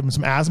little bit give him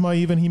some asthma.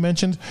 Even he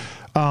mentioned.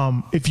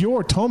 If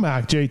you're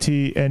Tomac,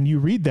 JT, and you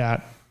read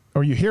that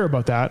or you hear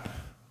about that,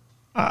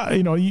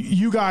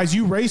 you guys,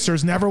 you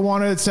racers never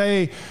want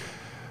to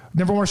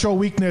show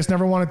weakness,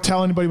 never want to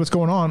tell anybody what's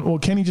going on. Well,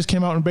 Kenny just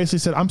came out and basically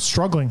said, I'm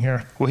struggling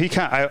here. Well,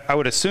 I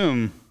would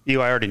assume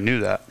Eli already knew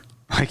that.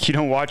 You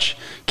don't watch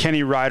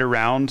Kenny ride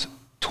around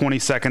 20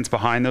 seconds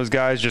behind those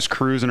guys just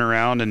cruising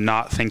around and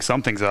not think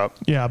something's up.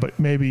 Yeah, but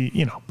maybe,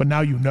 but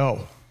now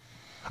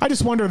I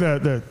just wonder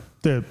the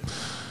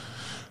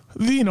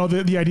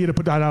idea to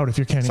put that out if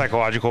you're Kenny.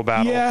 Psychological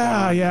battle.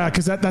 Yeah,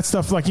 because that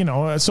stuff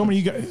so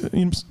many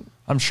guys.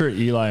 I'm sure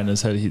Eli in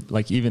his head,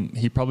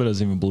 he probably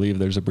doesn't even believe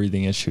there's a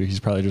breathing issue.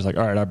 He's probably just like,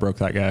 all right, I broke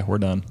that guy. We're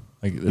done.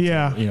 Like,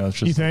 yeah. It's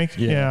just, you think?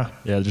 Yeah.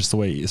 Just the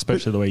way,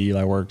 especially the way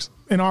Eli works.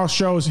 In our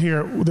shows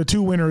here, the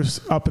two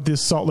winners up at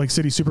this Salt Lake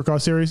City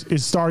Supercross Series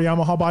is Star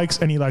Yamaha Bikes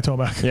and Eli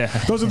Tomac. Yeah.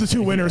 Those are the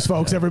two winners,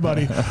 folks,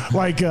 everybody.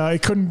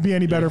 It couldn't be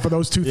any better for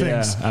those two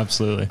things. Yeah,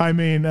 absolutely. I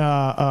mean,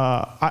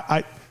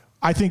 I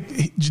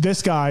think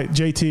this guy,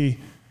 JT,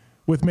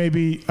 with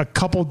maybe a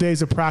couple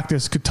days of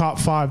practice, could top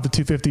 5 the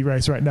 250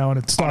 race right now on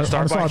a star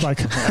bike.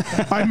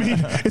 I mean,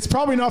 it's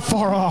probably not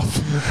far off.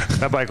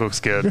 That bike looks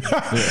good.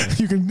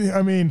 You can,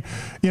 I mean,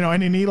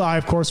 and then Eli,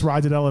 of course,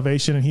 rides at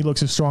elevation, and he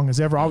looks as strong as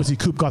ever. Obviously,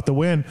 Coop got the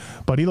win,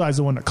 but Eli's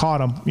the one that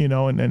caught him.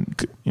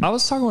 I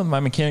was talking with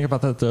my mechanic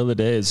about that the other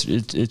day. It's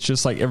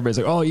just like everybody's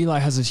like, oh, Eli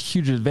has this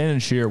huge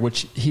advantage here,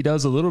 which he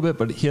does a little bit,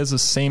 but he has the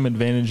same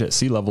advantage at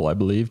sea level, I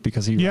believe,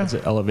 because he rides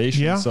at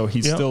elevation. Yeah. So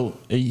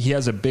he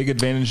has a big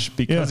advantage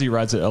because he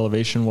rides at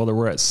elevation, whether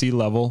we're at sea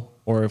level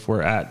or if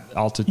we're at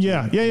altitude.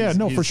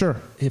 No, for sure.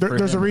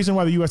 There's a reason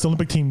why the U.S.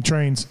 Olympic team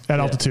trains at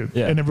altitude,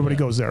 and everybody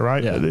goes there,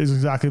 right? Yeah. Is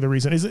exactly the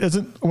reason.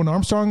 Isn't when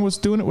Armstrong was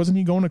doing it, wasn't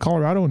he going to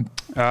Colorado? And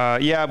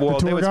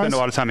they would spend a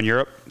lot of time in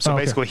Europe. So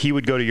basically, he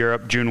would go to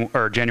Europe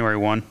January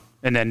 1.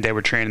 And then they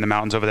would train in the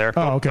mountains over there.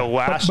 Oh, okay.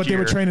 But they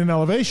were training in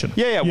elevation.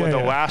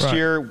 The last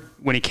year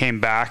when he came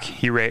back,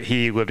 he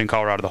lived in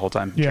Colorado the whole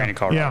time, training in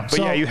Colorado.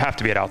 But you have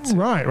to be at altitude.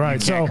 Right. You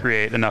can't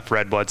create enough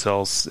red blood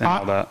cells and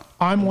all that.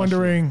 I'm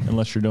wondering,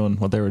 unless you're doing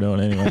what they were doing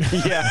anyway.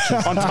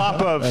 on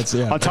top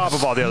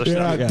of all the other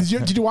stuff. Yeah.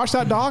 Did you watch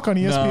that doc on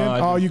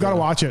ESPN? No, you got to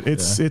watch it.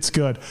 It's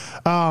good.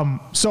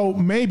 So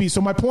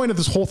my point of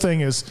this whole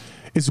thing is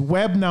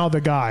Webb now the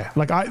guy?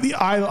 Like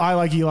I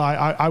like Eli.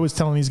 I was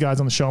telling these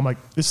guys on the show, I'm like,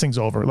 this thing's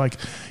over. Like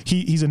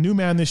he's a new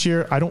man this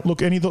year. I don't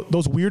look any of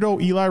those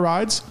weirdo Eli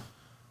rides.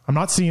 I'm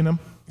not seeing them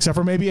except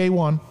for maybe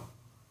A1.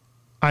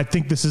 I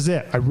think this is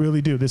it. I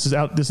really do. This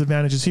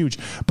advantage is huge.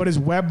 But is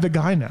Webb the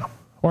guy now?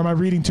 Or am I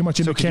reading too much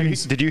into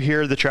Kenny's? Did you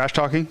hear the trash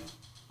talking?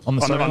 On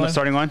the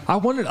starting line? I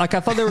wondered, I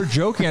thought they were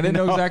joking. I didn't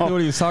know exactly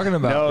what he was talking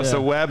about. No,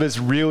 so Webb has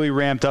really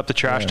ramped up the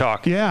trash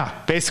talk. Yeah.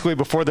 Basically,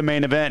 before the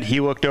main event, he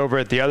looked over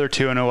at the other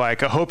two and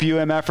like, I hope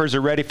UMFers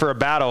are ready for a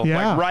battle.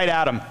 Yeah. Like, right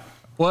at him.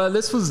 Well,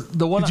 this was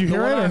the one. Did you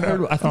hear it? I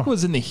heard. I think it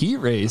was in the heat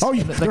race. Oh,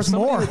 there's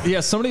more.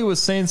 Yeah, somebody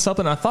was saying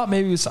something. I thought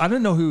maybe I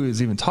didn't know who he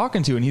was even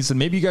talking to, and he said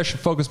maybe you guys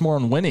should focus more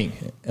on winning.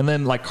 And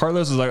then like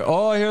Carlos was like,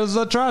 "Oh, here's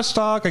the trash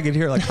talk." I could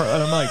hear like,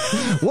 and I'm like,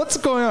 "What's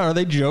going on? Are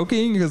they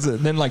joking?" Because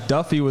then like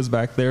Duffy was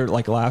back there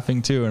like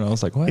laughing too, and I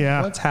was like,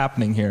 "What's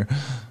happening here?"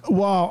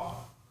 Well,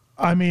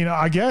 I mean,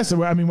 I guess.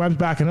 Webb's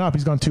backing up.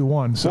 He's gone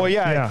 2-1. So,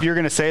 if you're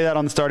going to say that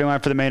on the starting line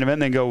for the main event,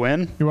 and then go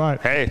win. You're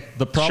right. Hey,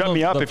 shut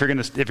me up if you're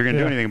going to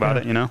do anything about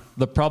it. You know.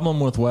 The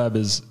problem with Webb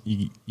is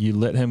you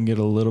let him get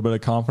a little bit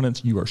of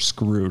confidence, you are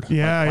screwed.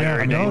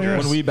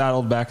 When we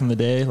battled back in the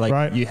day,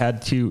 I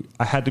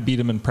had to beat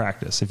him in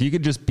practice. If you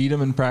could just beat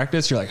him in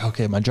practice, you're like,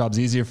 okay, my job's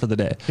easier for the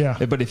day. Yeah.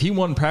 But if he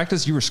won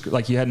practice, you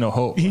were you had no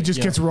hope. He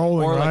just gets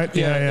rolling, or right?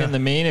 In the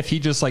main, if he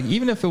just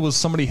even if it was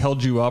somebody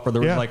held you up or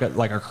there was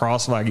like a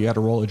cross flag, you had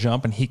to roll a jump,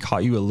 and he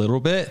caught you a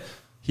little bit,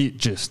 he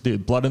just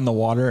blood in the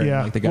water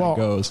and the guy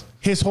goes.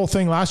 His whole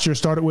thing last year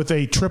started with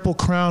a Triple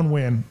Crown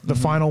win, the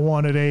final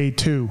one at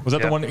A2. Was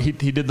that the one he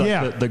did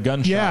the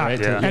gun shot,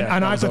 right?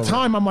 And at the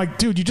time I'm like,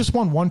 dude, you just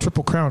won one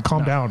Triple Crown,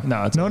 calm down.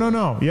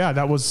 No. Yeah,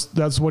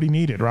 that's what he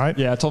needed, right?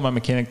 Yeah, I told my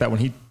mechanic that when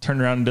he turned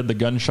around and did the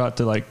gun shot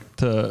to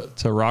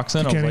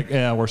Roxon, I was like,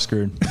 yeah, we're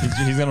screwed.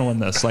 He's gonna win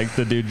this. Like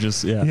the dude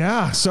just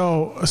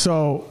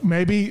so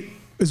maybe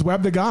is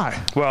Webb the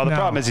guy? Well, the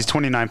problem is he's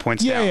 29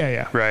 points down.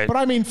 Yeah. Right. But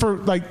I mean, for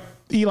like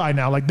Eli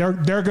now, like they're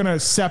going to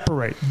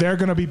separate. They're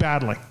going to be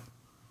battling.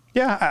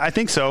 Yeah, I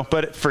think so.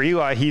 But for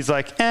Eli, he's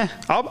like,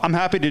 I'm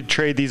happy to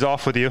trade these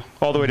off with you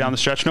all the way down the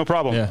stretch. No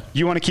problem. Yeah.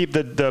 You want to keep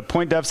the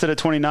point deficit at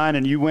 29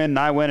 and you win and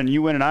I win and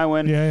you win and I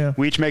win. Yeah.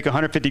 We each make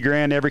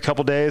 $150,000 every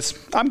couple days.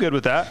 I'm good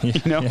with that.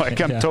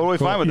 I'm totally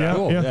fine with that.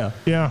 Cool.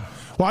 Yeah.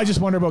 Well, I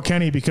just wonder about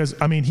Kenny because,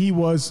 I mean, he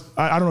was,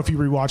 I don't know if you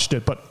rewatched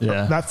it, but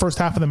that first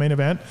half of the main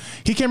event,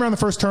 he came around the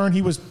first turn.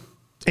 He was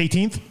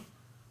 18th.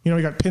 He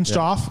got pinched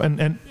off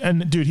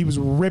and dude, he was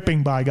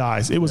ripping by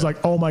guys. It was like,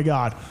 oh my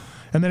God.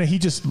 And then he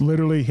just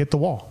literally hit the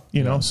wall,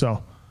 you know?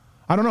 So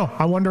I don't know.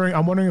 I'm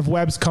wondering if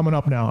Webb's coming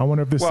up now. I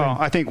wonder if this thing.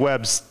 I think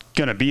Webb's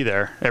going to be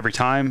there every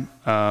time.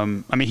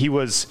 He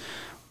was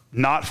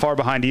not far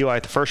behind Eli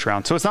at the first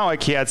round. So it's not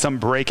like he had some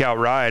breakout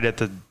ride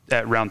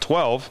at round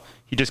 12.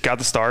 He just got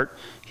the start.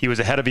 He was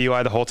ahead of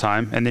Eli the whole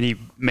time, and then he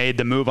made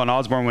the move on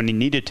Osborne when he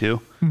needed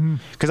to.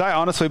 Because I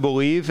honestly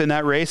believe in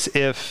that race,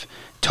 if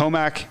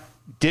Tomac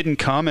didn't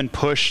come and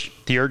push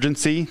the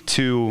urgency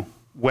to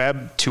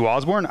Webb to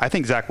Osborne, I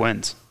think Zach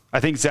wins. I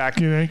think Zach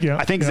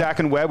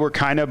and Webb were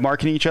kind of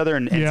marketing each other,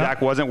 and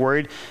Zach wasn't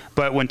worried.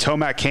 But when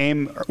Tomac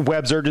came,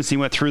 Webb's urgency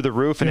went through the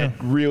roof, and it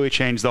really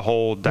changed the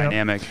whole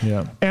dynamic.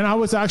 Yeah. And I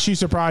was actually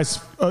surprised.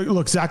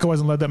 Look, Zach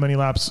hasn't led that many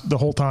laps the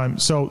whole time,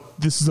 so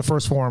this is the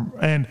first for him.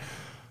 And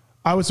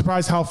I was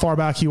surprised how far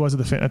back he was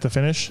at the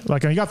finish.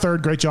 Like, he got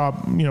third, great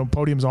job.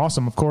 Podium's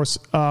awesome, of course.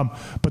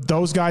 But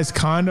those guys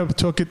kind of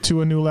took it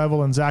to a new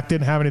level, and Zach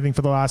didn't have anything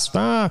for the last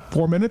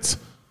 4 minutes.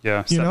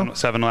 Yeah,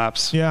 seven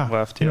laps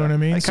left. You know what I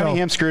mean?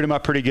 Cunningham screwed him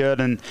up pretty good,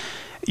 and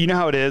you know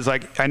how it is.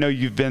 Like, I know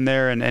you've been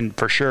there, and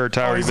for sure,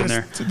 Tyler, you've been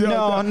there.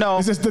 No.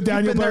 Is this the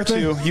Daniel Blair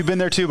thing? You've been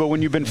there too, but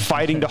when you've been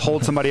fighting to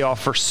hold somebody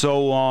off for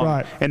so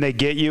long, and they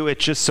get you,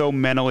 it's just so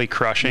mentally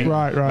crushing.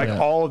 Right. Like,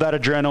 all of that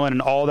adrenaline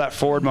and all that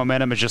forward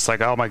momentum is just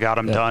like, oh my God,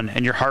 I'm done.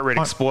 And your heart rate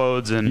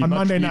explodes. And on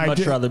Monday night, you'd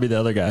much rather be the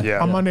other guy.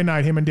 Yeah. On Monday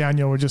night, him and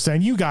Daniel were just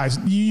saying, you guys,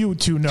 you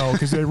two know,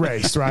 because they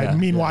raced, right?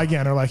 Meanwhile,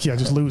 again, they're like,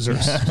 just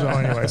losers. So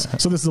anyways,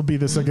 this will be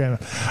this again.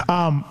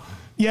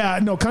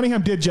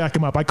 Cunningham did jack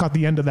him up. I caught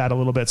the end of that a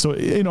little bit. So,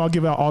 I'll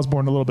give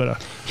Osborne a little bit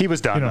of... He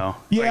was done, though.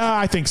 Yeah,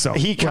 I think so.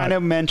 He kind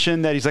of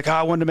mentioned that he's like,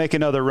 I wanted to make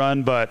another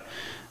run, but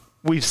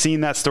we've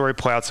seen that story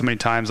play out so many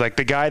times. Like,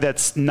 the guy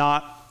that's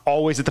not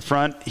always at the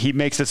front, he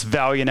makes this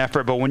valiant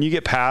effort, but when you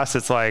get past,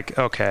 it's like,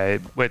 okay,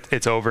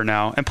 it's over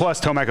now. And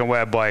plus, Tomac and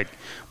Webb,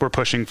 we're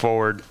pushing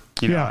forward.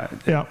 Yeah.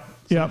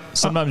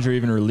 Sometimes you're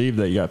even relieved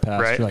that you got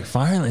past. Right. You're like,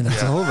 finally,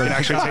 that's over. I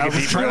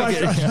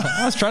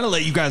was trying to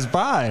let you guys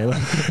by.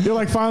 You're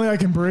like, finally, I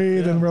can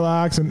breathe and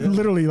relax, and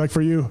literally, like,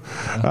 for you,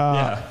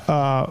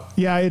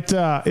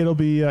 it'll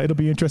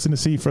be interesting to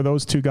see for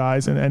those two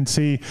guys and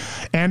see.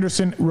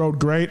 Anderson rode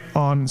great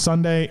on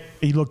Sunday.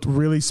 He looked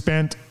really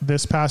spent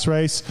this past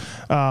race,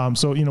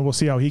 so we'll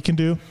see how he can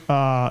do.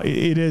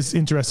 It is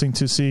interesting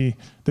to see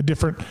the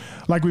different.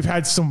 Like, we've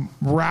had some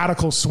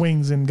radical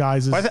swings in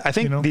guys. I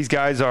think these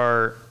guys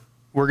are.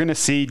 We're going to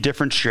see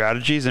different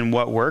strategies and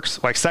what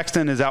works. Like,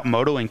 Sexton is out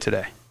motoing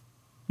today.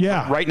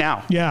 Yeah. Right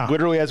now. Yeah.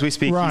 Literally as we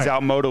speak, he's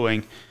out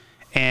motoing.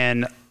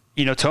 And,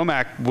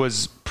 Tomac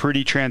was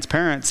pretty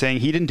transparent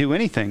saying he didn't do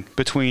anything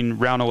between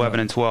round 11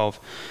 and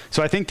 12.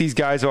 So I think these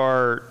guys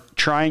are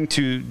trying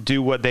to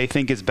do what they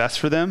think is best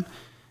for them.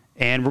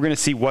 And we're going to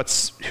see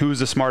who's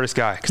the smartest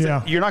guy.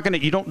 Because you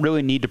don't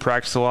really need to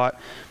practice a lot.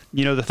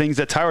 The things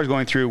that Tyler's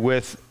going through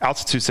with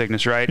altitude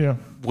sickness, right? Yeah.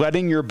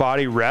 Letting your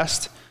body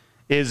rest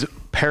is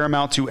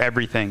paramount to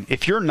everything.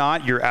 If you're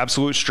not your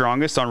absolute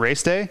strongest on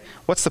race day,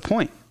 what's the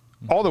point?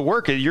 All the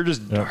work, you're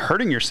just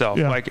hurting yourself.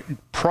 Yeah. Like,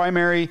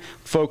 primary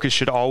focus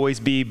should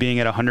always be being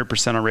at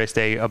 100% on race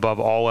day above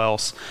all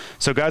else.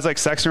 So guys like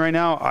Sexton right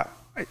now,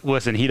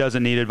 listen, he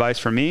doesn't need advice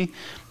from me,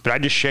 but I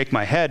just shake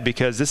my head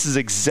because this is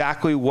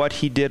exactly what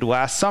he did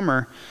last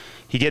summer.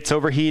 He gets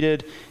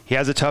overheated. He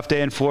has a tough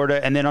day in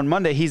Florida. And then on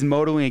Monday, he's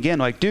motoing again.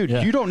 Like, dude,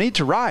 you don't need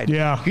to ride.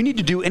 Yeah. You need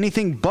to do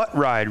anything but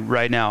ride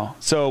right now.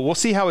 So we'll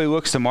see how he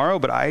looks tomorrow,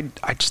 but I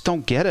just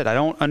don't get it. I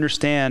don't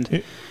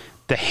understand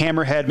the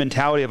hammerhead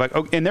mentality of like,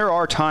 and there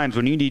are times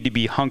when you need to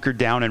be hunkered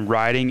down and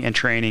riding and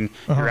training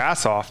your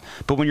ass off.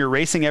 But when you're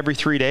racing every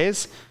 3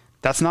 days,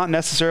 that's not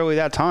necessarily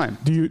that time.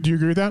 Do you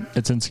agree with that?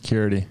 It's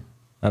insecurity.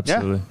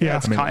 Absolutely. Yeah.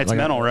 It's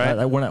mental,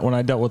 right? When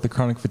I dealt with the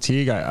chronic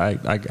fatigue,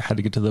 I had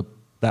to get to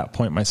that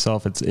point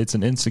myself. It's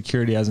an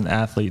insecurity as an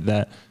athlete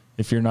that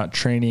if you're not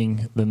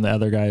training, then the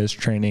other guy is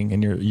training,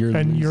 and you're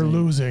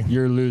losing.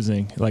 You're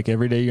losing. Like,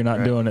 every day you're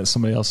not doing it,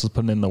 somebody else is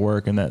putting in the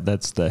work, and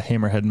that's the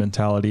hammerhead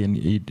mentality, and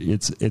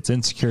it's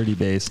insecurity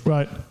based.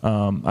 Right.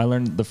 I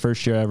learned the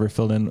first year I ever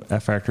filled in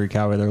at Factory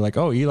Cowboy. They're like,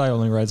 oh, Eli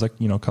only rides like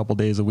a couple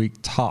days a week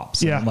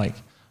tops. And I'm like,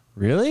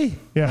 really?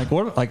 Yeah. Like,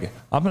 what? Like,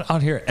 I'm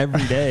out here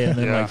every day, and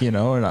then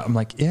and I'm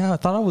like, I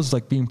thought I was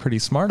like being pretty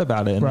smart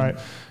about it.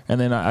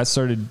 And then I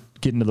started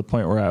getting to the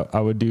point where I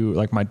would do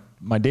like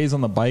my days on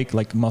the bike,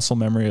 like muscle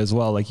memory as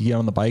well. Like, you get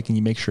on the bike and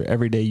you make sure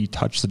every day you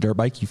touch the dirt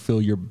bike, you feel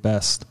your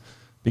best,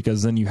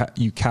 because then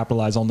you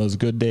capitalize on those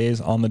good days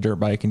on the dirt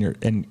bike,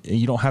 and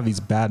you don't have these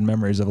bad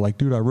memories of like,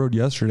 dude, I rode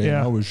yesterday and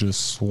I was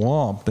just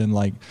swamped, and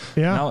like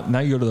now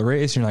you go to the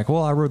race and you're like,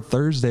 well, I rode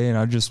Thursday and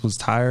I just was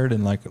tired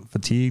and like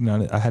fatigued,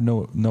 and I had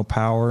no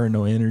power and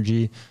no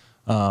energy.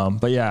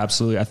 But yeah,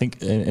 absolutely. I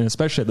think, and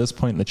especially at this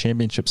point in the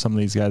championship, some of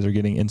these guys are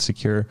getting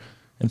insecure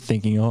and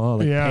thinking,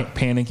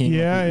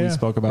 panicking. We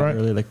spoke about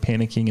earlier, like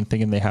panicking and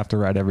thinking they have to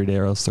ride every day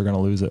or else they're going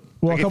to lose it.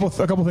 Well, a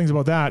couple things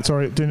about that.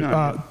 Sorry,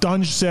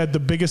 Dunge said the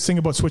biggest thing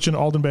about switching to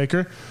Alden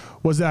Baker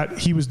was that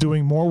he was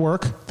doing more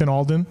work than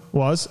Alden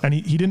was, and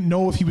he didn't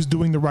know if he was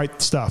doing the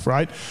right stuff,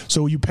 right?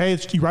 So you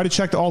write a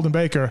check to Alden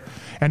Baker,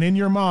 and in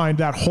your mind,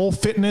 that whole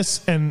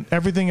fitness and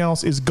everything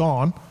else is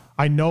gone.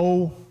 I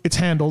know it's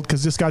handled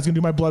because this guy's gonna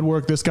do my blood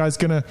work. This guy's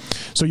gonna,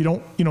 so you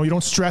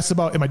don't stress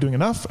about, am I doing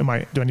enough? Do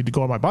I need to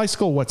go on my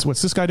bicycle? What's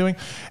this guy doing?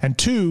 And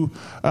two,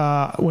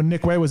 when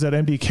Nick Way was at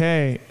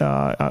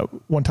MDK,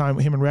 one time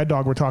him and Red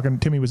Dog were talking,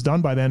 Timmy was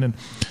done by then, and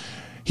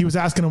he was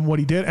asking him what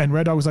he did, and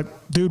Red Dog was like,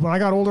 dude, when I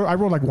got older, I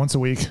rode like once a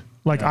week.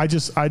 Like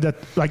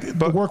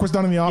the work was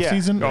done in the off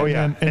season. Oh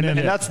yeah. And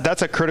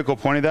that's a critical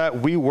point of that.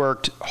 We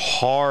worked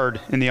hard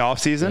in the off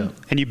season,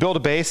 and you build a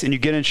base and you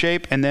get in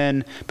shape. And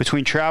then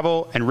between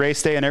travel and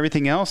race day and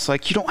everything else,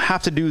 like, you don't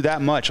have to do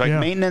that much. Like,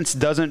 maintenance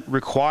doesn't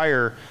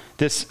require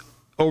this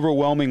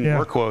overwhelming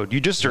workload.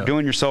 You just are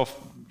doing yourself.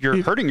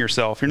 You're hurting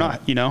yourself. You're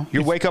not,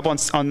 you wake up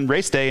on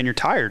race day and you're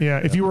tired. Yeah.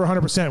 If you were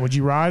 100%, would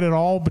you ride at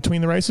all between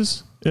the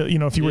races?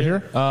 if you were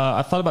here?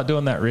 I thought about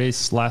doing that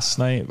race last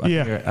night. I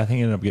think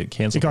it ended up getting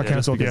canceled. It got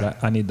canceled because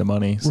I need the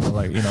money. So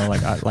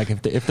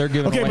if they're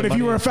giving okay, away but if money,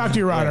 you were a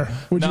factory rider,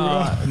 would you?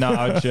 No,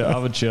 I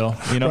would chill.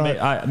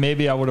 Right.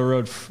 Maybe I would have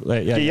rode.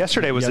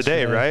 Yesterday was the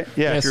day, right?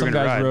 Yeah, if you were some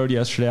gonna guys ride. rode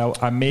yesterday.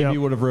 I maybe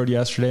would have rode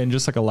yesterday and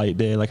just like a light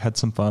day, like had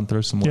some fun,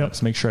 throw some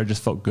laps, make sure I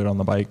just felt good on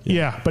the bike.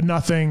 Yeah, but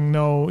nothing.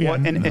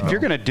 If you're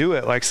gonna do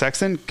it like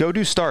Sexton, go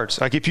do starts.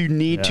 Like if you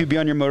need to be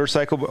on your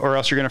motorcycle, or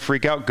else you're gonna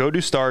freak out. Go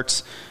do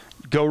starts.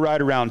 Go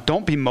ride around.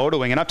 Don't be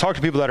motoing. And I've talked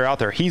to people that are out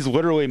there. He's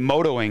literally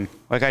motoing.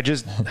 Like, I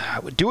just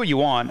do what you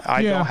want.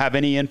 I don't have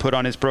any input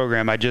on his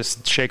program. I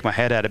just shake my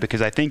head at it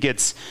because I think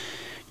it's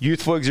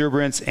youthful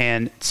exuberance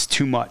and it's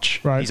too much.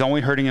 Right. He's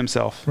only hurting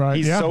himself. Right.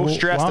 He's so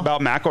stressed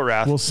about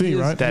McElrath. We'll see,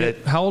 right?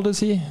 How old is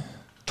he?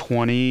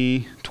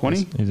 20,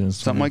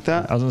 something like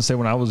that. I was going to say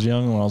when I was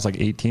young, when I was like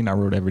 18, I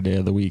rode every day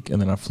of the week,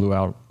 and then I flew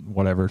out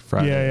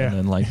Friday,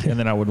 and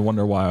then I would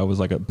wonder why I was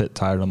like a bit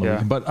tired on the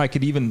weekend. But I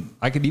could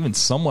even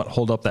somewhat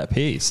hold up that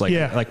pace.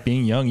 Like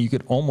being young, I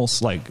could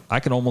almost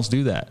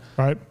do that.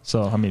 Right.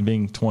 So I mean,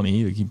 being 20,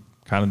 you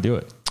kind of do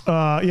it.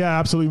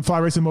 Absolutely. Fly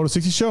Racing Moto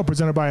 60 show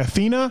presented by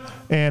Athena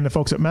and the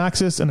folks at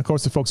Matthes, and of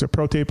course the folks at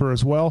Pro Taper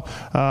as well.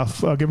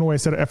 Giving away a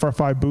set of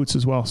FR5 boots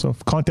as well. So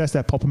contest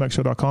at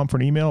pulpmexshow.com for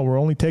an email. We're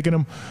only taking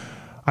them.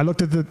 I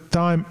looked at the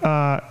time.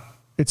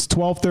 It's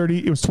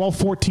 12:30. It was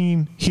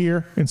 12:14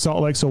 here in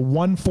Salt Lake. So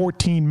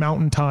 1:14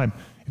 Mountain Time.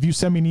 If you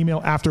send me an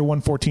email after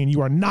 1:14,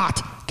 you are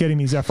not getting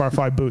these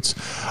FR5 boots.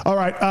 All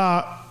right.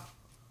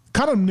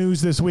 Kind of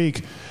news this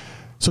week.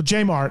 So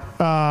J-Mart,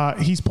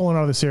 he's pulling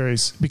out of the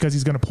series because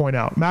he's going to point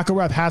out.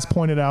 McElrath has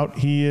pointed out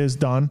he is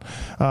done.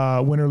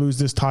 Win or lose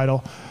this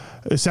title.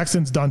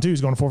 Sexton's done too.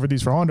 He's going to forfeit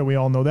these for Honda. We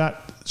all know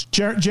that.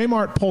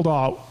 J-Mart pulled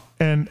out,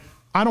 and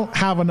I don't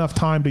have enough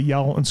time to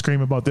yell and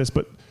scream about this,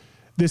 but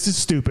this is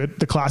stupid.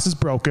 The class is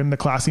broken. The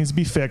class needs to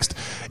be fixed.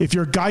 If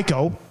you're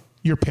Geico,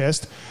 you're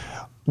pissed.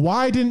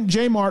 Why didn't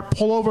J-Mart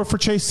pull over for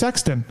Chase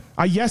Sexton?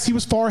 Yes, he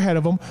was far ahead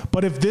of him,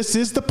 but if this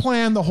is the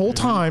plan the whole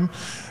time,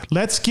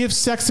 let's give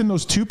Sexton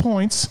those 2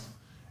 points.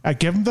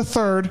 Give him the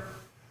third.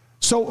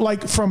 So,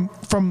 like, from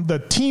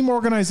the team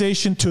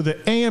organization to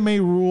the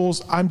AMA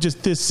rules,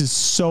 this is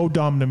so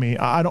dumb to me.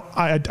 I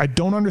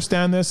don't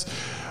understand this.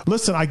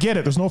 Listen, I get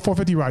it. There's no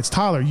 450 rides.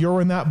 Tyler, you're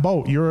in that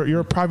boat.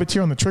 You're a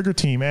privateer on the Trigger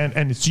team,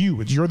 and it's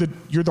you. You're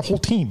the whole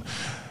team,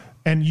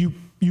 and you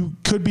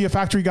could be a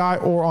factory guy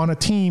or on a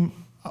team.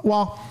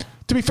 Well,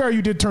 to be fair,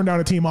 you did turn down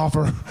a team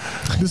offer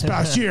this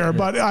past year,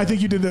 but I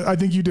think you did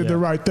the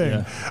right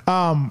thing.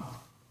 Yeah.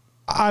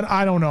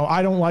 I don't know.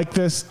 I don't like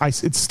this.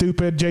 It's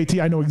stupid.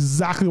 JT, I know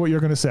exactly what you're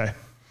going to say.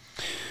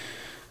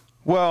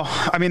 Well,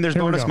 I mean, there's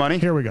bonus money.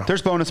 Here we go.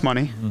 There's bonus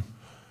money. Mm-hmm.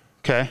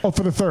 Okay. Oh,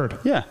 for the third.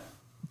 Yeah.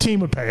 Team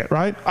would pay it,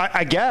 right?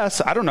 I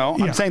guess. I don't know.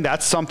 Yeah. I'm saying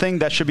that's something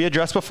that should be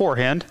addressed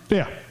beforehand.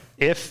 Yeah.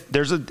 If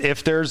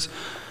there's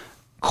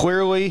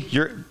clearly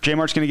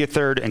J-Mart's going to get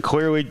third and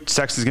clearly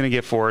Sexton's going to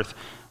get fourth,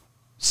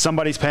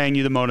 somebody's paying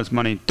you the bonus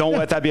money. Don't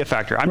let that be a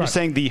factor. I'm just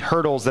saying the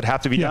hurdles that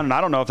have to be done, and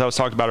I don't know if that was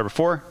talked about it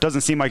before.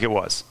 Doesn't seem like it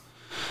was.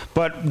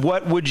 But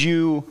what would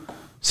you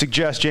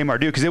suggest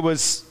J-Mart do? Because it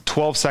was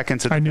 12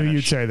 seconds at the finish.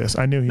 You'd say this.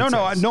 I knew you'd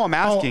say this. No, I'm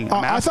asking.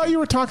 I thought you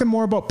were talking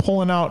more about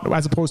pulling out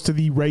as opposed to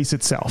the race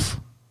itself.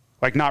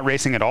 Like not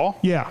racing at all?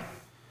 Yeah.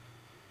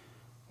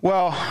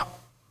 Well,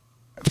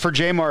 for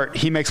J-Mart,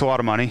 he makes a lot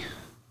of money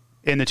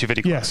in the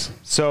 250 class. Yes.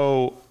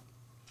 So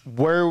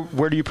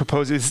where do you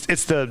propose?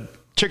 It's the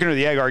chicken or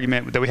the egg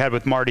argument that we had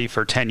with Marty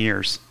for 10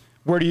 years.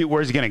 Where's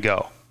he going to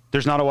go?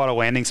 There's not a lot of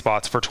landing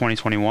spots for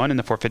 2021 in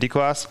the 450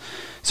 class.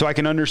 So I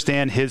can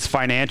understand his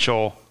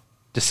financial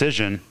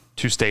decision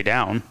to stay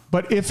down.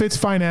 But if it's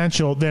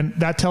financial, then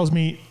that tells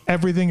me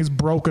everything is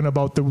broken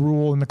about the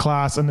rule in the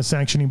class and the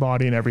sanctioning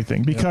body and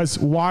everything. Because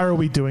why are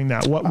we doing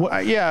that?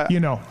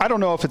 I don't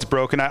know if it's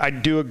broken. I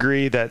do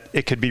agree that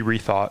it could be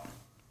rethought.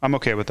 I'm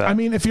okay with that. I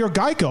mean, if you're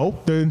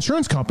Geico, the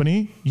insurance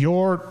company,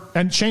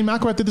 and Shane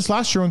McElrath did this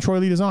last year on Troy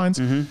Lee Designs,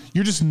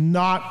 you're just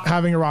not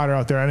having a rider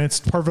out there, and it's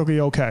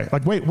perfectly okay.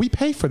 Like, wait, we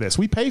pay for this.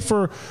 We pay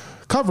for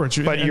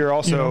coverage. But you're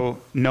also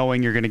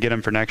knowing you're going to get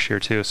them for next year,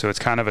 too, so it's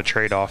kind of a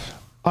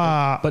trade-off.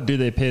 But do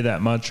they pay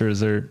that much, or is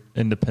there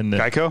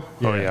independent? Geico?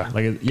 Yeah. Oh,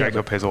 yeah.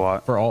 Geico pays a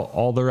lot. For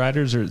all the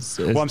riders? Or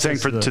I'm saying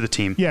to the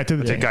team. Yeah, to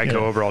the team. Geico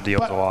overall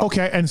deals a lot.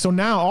 Okay, and so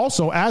now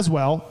also as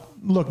well,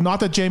 look, not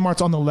that J-Mart's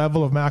on the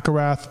level of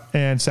McElrath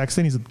and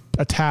Sexton. He's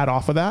a tad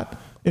off of that,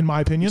 in my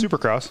opinion. In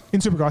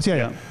Supercross,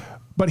 yeah.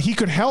 But he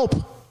could help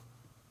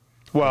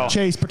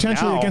Chase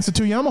potentially against the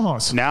two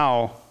Yamahas.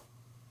 Now,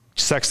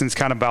 Sexton's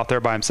kind of out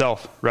there by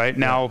himself, right?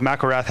 Now,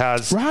 McElrath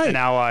has an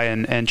ally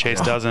and Chase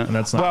doesn't. And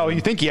that's not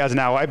you think he has an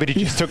ally, but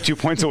he just took 2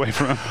 points away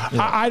from him.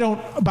 Yeah. I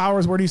don't,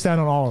 Bowers, where do you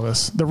stand on all of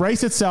this? The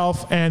race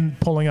itself and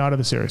pulling out of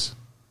the series.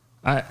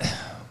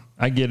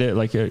 I get it.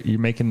 Like you're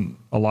making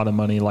a lot of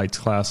money, lights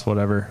class,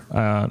 whatever.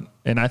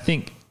 And I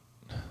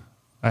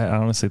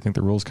honestly think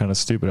the rule's kind of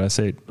stupid. I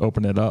say,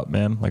 open it up,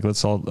 man. Like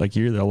let's all, like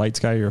you're the lights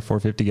guy, you're a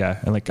 450 guy.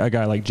 And like a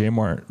guy like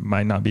J-Mart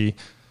might not be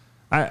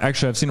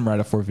I've seen him ride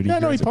a 450. Yeah,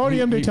 no, he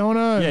podiumed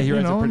Daytona. Yeah, he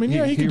rides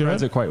he can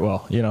rides it quite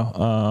well.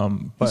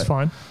 But he's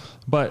fine.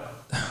 But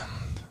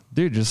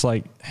dude, just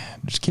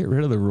get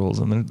rid of the rules,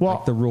 and then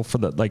like the rule for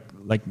the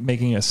like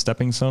making a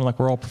stepping stone. Like,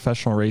 we're all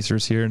professional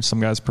racers here, and some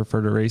guys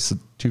prefer to race a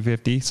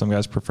 250, some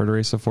guys prefer to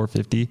race a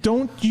 450.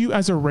 Don't you,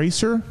 as a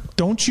racer,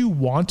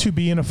 want to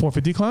be in a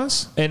 450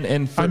 class?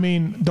 And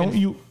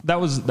that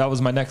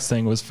was my next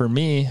thing. Was for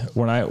me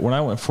when I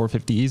went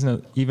 450,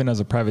 even as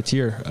a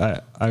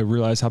privateer, I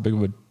realized how big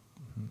of a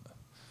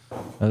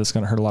it's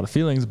going to hurt a lot of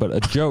feelings, but a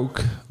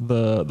joke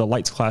the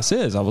lights class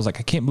is. I was like,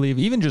 I can't believe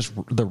even just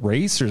the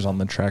racers on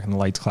the track in the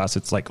lights class,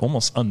 it's like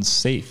almost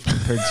unsafe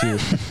compared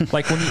to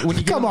like when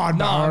you get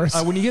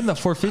when you get in the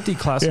 450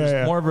 class,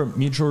 there's more of a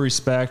mutual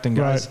respect, and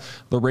guys,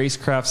 the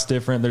racecraft's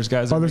different. There's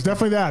guys. There's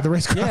definitely that. The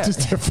racecraft is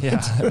different.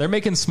 Yeah, they're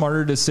making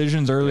smarter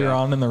decisions earlier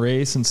on in the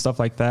race and stuff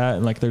like that,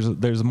 and like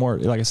there's more,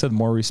 like I said,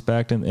 more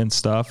respect and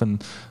stuff,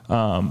 and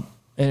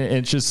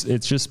it's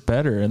just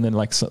better. And then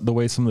like the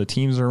way some of the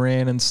teams are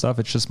ran and stuff,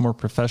 it's just more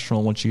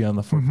professional once you get on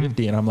the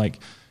 450. And I'm like,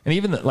 and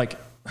even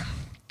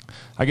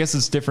I guess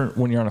it's different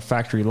when you're on a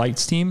factory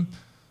lights team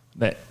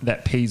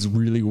that pays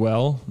really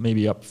well,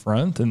 maybe up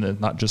front, and then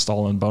not just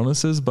all in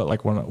bonuses. But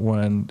like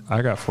when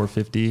I got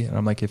 450, and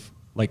I'm like, if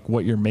like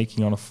what you're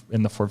making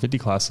in the 450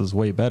 class is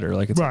way better.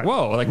 Like, it's like,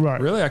 whoa, like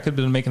really, I could have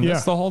been making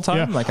this the whole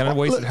time. Like, I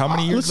wasted how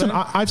many years? Listen,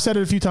 I've said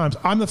it a few times.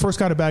 I'm the first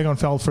guy to bag on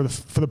Feld for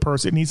the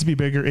purse. It needs to be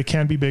bigger. It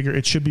can be bigger.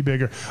 It should be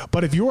bigger.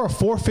 But if you're a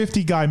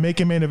 450 guy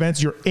making main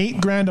events, you're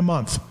 $8,000 a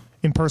month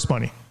in purse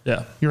money.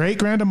 Yeah, you're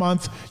 $8,000 a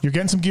month. You're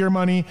getting some gear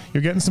money.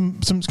 You're getting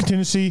some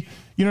contingency.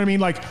 You know what I mean?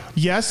 Like,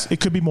 yes, it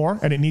could be more,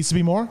 and it needs to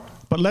be more.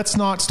 But let's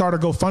not start a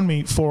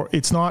GoFundMe for.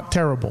 It's not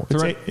terrible.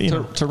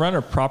 To run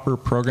a proper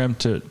program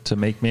to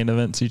make main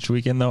events each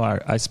weekend, though,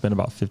 I spend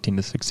about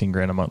 $15,000 to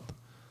 $16,000 a month.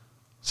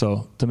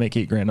 So to make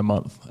 $8,000 a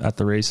month at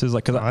the races,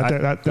 like,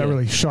 that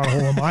really shot a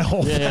hole in my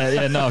hole.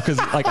 No, because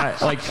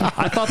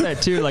I thought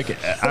that too.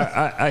 Like,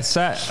 I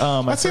sat.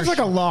 That seems like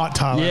a lot,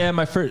 Tyler.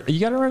 Yeah, you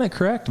got to run it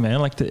correct,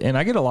 man. Like, and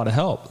I get a lot of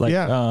help. Like,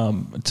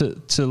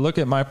 to look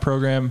at my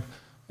program.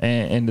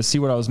 And to see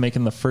what I was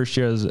making the first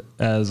year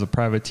as a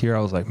privateer, I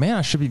was like, man,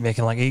 I should be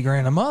making like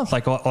 $8,000 a month.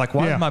 Like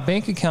why is my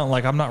bank account,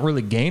 like, I'm not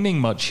really gaining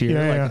much here,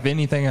 if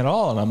anything at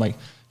all. And I'm like,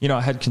 I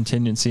had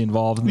contingency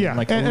involved, and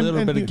like a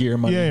little bit of gear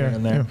money here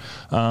and there.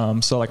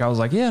 So like, I was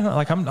like,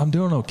 I'm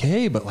doing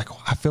okay, but like,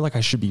 I feel like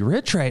I should be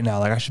rich right now.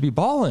 Like, I should be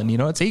balling,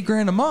 it's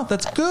 $8,000 a month.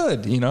 That's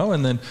good,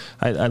 And then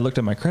I looked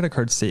at my credit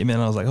card statement,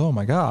 and I was like, oh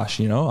my gosh,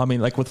 I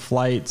mean, like with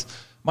flights,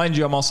 mind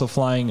you, I'm also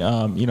flying,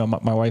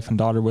 my wife and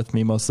daughter with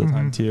me most of the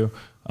time too.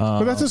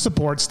 But that's a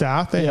support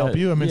staff. They help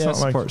you. I mean, it's not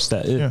support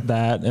staff,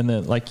 that, and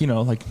then I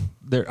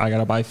got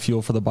to buy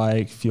fuel for the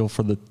bike, fuel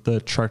for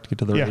the truck to get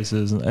to the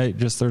races, and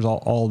there's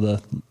all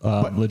the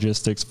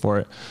logistics for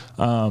it.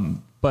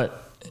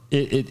 But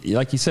it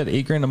like you said,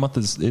 $8,000 a month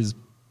is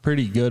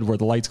pretty good. Where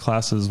the lights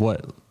class is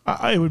what?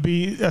 It would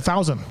be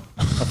 $1,000.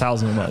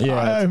 $1,000 a month.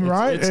 Yeah,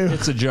 right.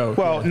 It's a joke.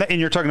 Well, and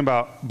you're talking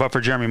about, but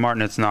for Jeremy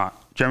Martin, it's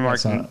not. Jeremy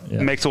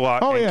Martin makes a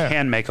lot and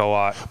can make a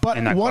lot. But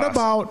in that what class.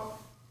 about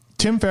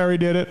Tim Ferry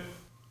did it?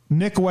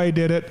 Nick Way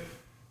did it.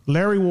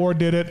 Larry Ward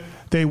did it.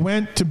 They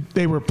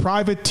were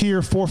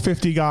privateer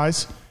 450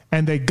 guys,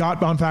 and they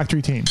got on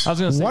factory teams. I was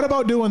gonna say, what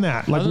about doing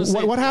that? Like,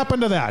 what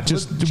happened to that?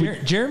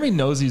 Jeremy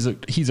knows he's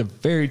a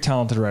very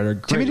talented rider.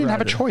 Jimmy didn't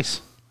have a choice.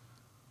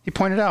 He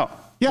pointed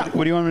out. Yeah.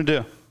 What do you want him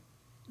to do?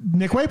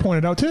 Nick Way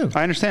pointed out too.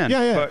 I understand.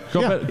 Yeah. But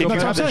if you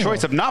have the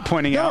choice of not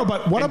pointing out,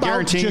 but what about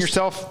guaranteeing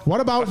yourself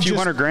a few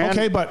 $100,000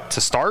 okay, but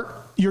to start?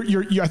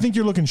 I think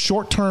you're looking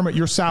short term at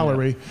your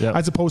salary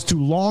as opposed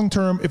to long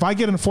term. If I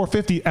get in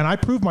 450 and I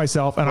prove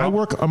myself and I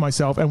work on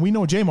myself, and we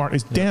know J Mart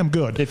is damn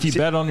good. If you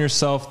bet on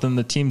yourself, then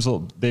the teams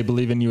they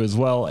believe in you as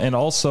well. And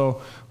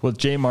also with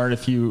J Mart,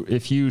 if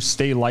you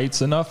stay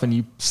lights enough and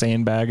you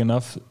sandbag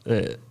enough,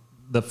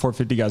 the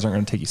 450 guys aren't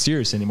going to take you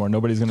serious anymore.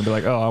 Nobody's going to be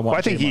like, oh, I want. Well,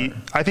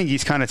 I think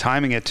he's kind of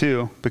timing it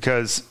too,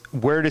 because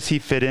where does he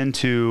fit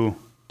into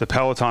the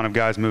peloton of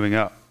guys moving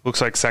up?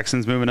 Looks like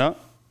Sexton's moving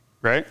up.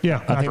 Right?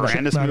 Yeah. I think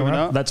Brandis moving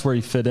up. That's where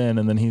he fit in,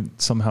 and then he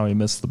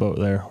missed the boat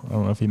there. I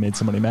don't know if he made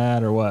somebody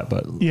mad or what,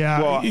 but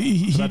I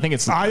think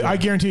it's. I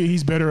guarantee you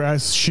he's bitter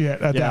as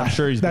shit at that. I'm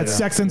sure he's bitter.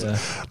 Sexton's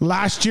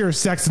last year.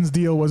 Sexton's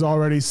deal was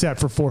already set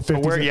for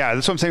 450.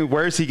 That's what I'm saying.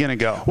 Where is he going to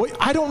go? Well,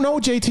 I don't know,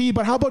 JT,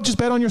 but how about just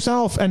bet on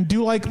yourself and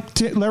do like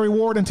Larry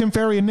Ward and Tim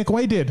Ferry and Nick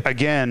Way did?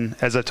 Again,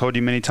 as I told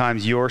you many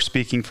times, you're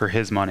speaking for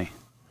his money.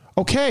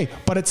 Okay,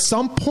 but at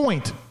some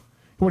point,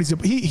 he's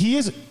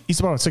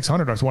about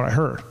 600. That's what I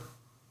heard.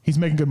 He's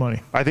making good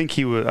money. I think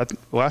he was.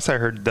 Last I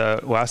heard,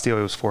 the last deal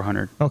was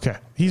 400. Okay,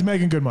 he's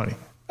making good money.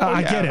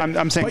 I get it.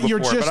 I'm saying before,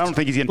 but I don't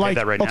think he's getting paid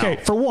that right now. Okay,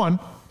 for one,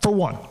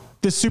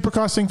 this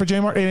Supercross thing for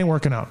J Mart, it ain't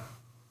working out.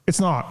 It's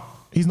not.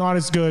 He's not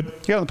as good.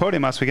 He got on the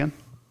podium last weekend.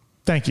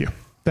 Thank you.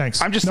 Thanks.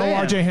 I'm just saying.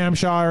 No RJ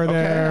Hampshire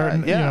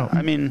there.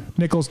 I mean,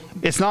 Nichols.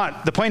 It's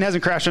not. The plane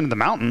hasn't crashed into the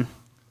mountain.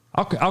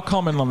 I'll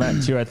comment on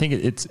that too. I think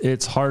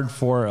it's hard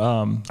for.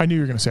 I knew you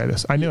were going to say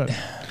this. I knew it.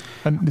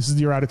 And this is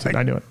your attitude.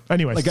 I knew it.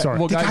 Anyways, sorry.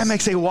 The guy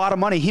makes a lot of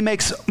money. He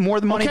makes more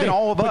money than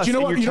all of us. But you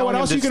know what? You know what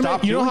else you can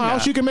make? You know how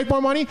else you can make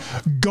more money?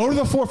 Go to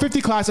the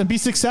 450 class and be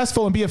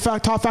successful and be a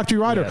top factory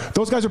rider. Yeah.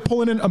 Those guys are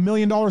pulling in $1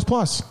 million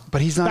plus.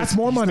 But he's not. That's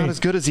more money. Not as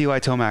good as Eli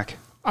Tomac.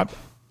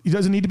 He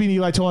doesn't need to be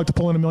Eli Tomac to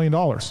pull in $1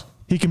 million.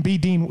 He can be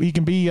Dean. He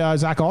can be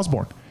Zach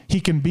Osborne. He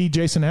can be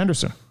Jason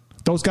Anderson.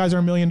 Those guys are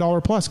 $1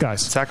 million plus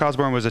guys. Zach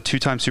Osborne was a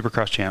 2-time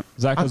Supercross champ.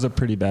 Zach was a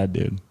pretty bad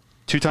dude.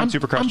 2-time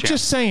Supercross champ. I'm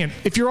just saying,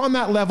 if you're on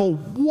that level,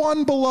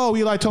 one below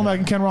Eli Tomac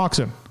and Ken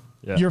Roxon,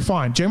 you're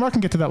fine. J-Mark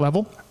can get to that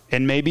level.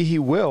 And maybe he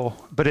will,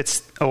 but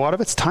it's a lot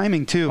of it's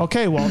timing too.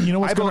 Okay, well, you know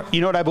what's going on?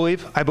 You know what I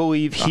believe? I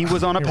believe he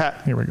was on a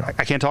path. Here we go.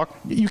 I can't talk?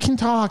 You can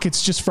talk.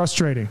 It's just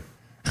frustrating.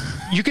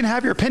 You can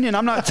have your opinion.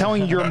 I'm not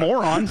telling you you're a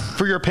moron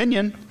for your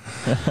opinion.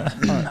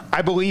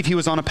 I believe he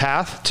was on a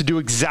path to do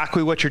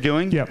exactly what you're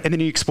doing, and then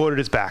he exploded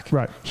his back.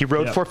 Right. He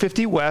rode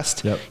 450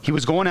 West. Yep. He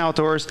was going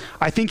outdoors.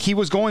 I think he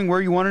was going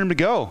where you wanted him to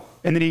go,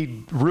 and then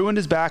he ruined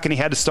his back, and he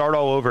had to start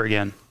all over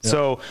again. Yep.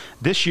 So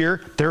this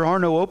year, there are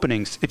no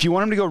openings. If you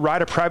want him to go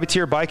ride a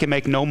privateer bike and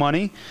make no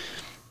money,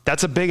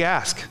 that's a big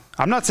ask.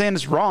 I'm not saying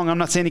it's wrong. I'm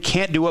not saying he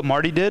can't do what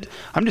Marty did.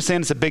 I'm just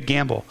saying it's a big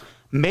gamble.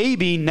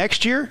 Maybe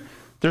next year,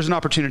 there's an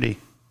opportunity.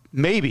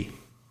 Maybe.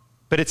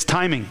 But it's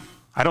timing.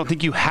 I don't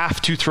think you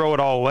have to throw it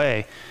all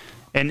away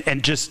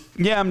and just,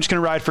 I'm just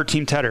going to ride for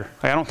Team Tedder.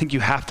 I don't think you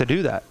have to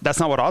do that. That's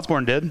not what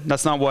Osborne did.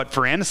 That's not what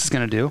Ferrandis is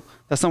going to do.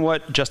 That's not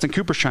what Justin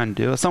Cooper's trying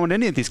to do. That's not what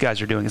any of these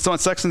guys are doing. It's not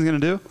what Sexton's going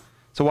to do.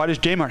 So why does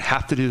J-Mart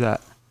have to do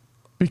that?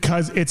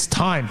 Because it's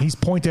time. He's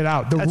pointed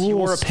out. That's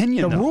your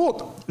opinion, The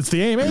rule. It's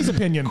the AMA's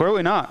opinion.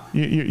 Clearly not.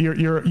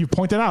 You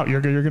pointed out.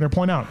 You're going to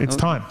point out. It's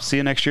time. See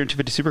you next year in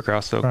 250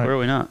 Supercross, though. Right.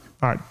 Clearly not.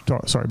 All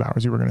right. Sorry,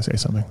 Bowers. You were going to say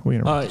something.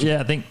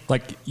 I think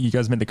like you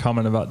guys made the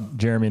comment about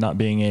Jeremy not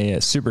being a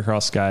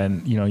Supercross guy,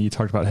 and you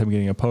talked about him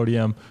getting a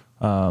podium.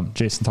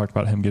 Jason talked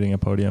about him getting a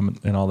podium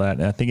and all that.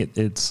 And I think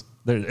it's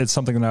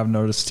something that I've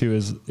noticed too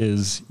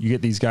is you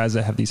get these guys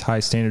that have these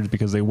high standards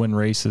because they win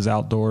races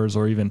outdoors,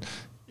 or even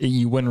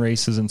you win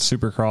races in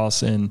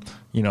Supercross in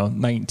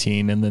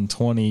 19 and then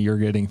 20 you're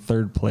getting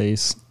third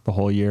place the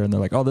whole year, and they're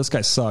like, oh, this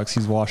guy sucks,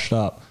 he's washed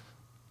up.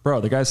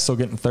 Bro, the guy's still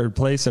getting third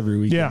place every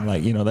weekend.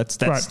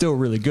 That's right. Still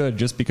really good.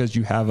 Just because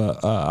you have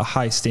a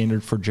high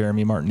standard for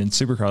Jeremy Martin in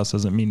Supercross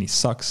doesn't mean he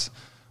sucks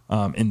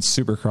in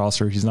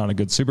Supercross, or he's not a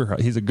good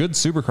Supercross. He's a good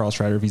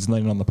Supercross rider if he's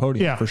landing on the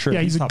podium, for sure.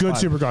 Yeah, he's a good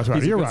Supercross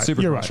rider. You're right.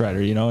 Supercross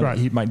rider, Right.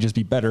 He might just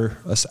be better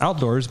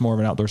outdoors, more of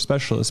an outdoor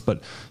specialist,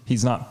 but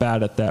he's not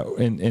bad at that.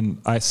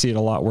 And I see it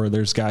a lot where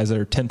there's guys that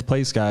are 10th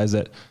place guys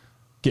that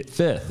get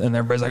fifth, and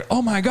everybody's like,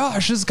 oh my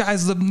gosh, this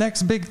guy's the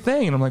next big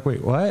thing. And I'm like,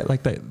 wait, what?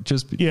 Like that,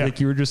 like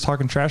you were just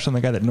talking trash on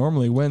the guy that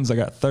normally wins. I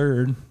got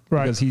third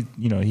because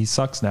he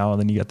sucks now.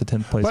 And then you got the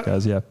 10th place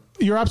guys. Yeah.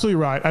 You're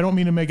absolutely right. I don't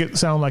mean to make it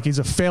sound like he's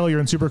a failure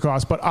in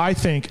Supercross, but I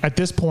think at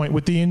this point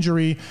with the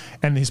injury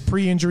and his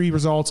pre-injury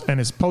results and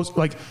his post,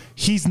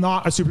 he's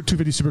not a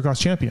 250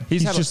 Supercross champion.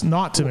 He's just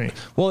not to me.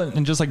 Well,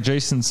 and just like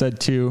Jason said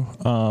too,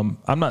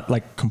 I'm not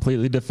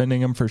completely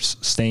defending him for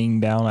staying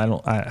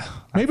down.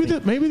 Maybe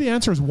the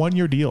answer is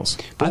 1-year deals.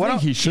 But I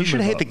think he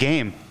should hate the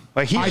game.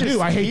 I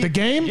hate the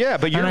game. Yeah,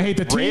 but you're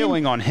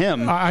railing on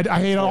him. I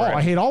hate all.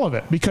 I hate all of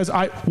it because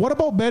what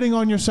about betting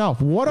on yourself?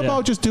 What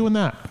about just doing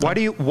that? Why do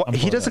you?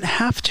 He doesn't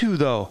have to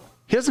though.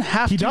 He doesn't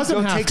have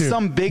to take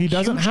some big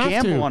huge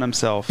gamble on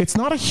himself. It's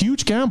not a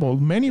huge gamble.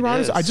 Many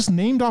riders. I just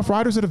named off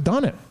riders that have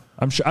done it.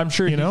 I'm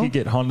sure he could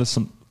get Honda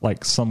some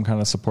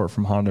kind of support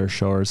from Honda or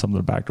show or some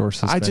of the backdoor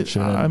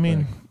suspension.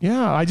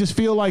 I just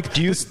feel like.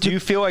 Do you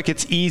feel like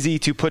it's easy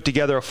to put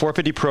together a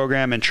 450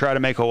 program and try to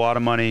make a lot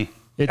of money?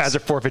 As a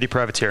 450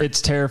 privateer,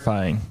 it's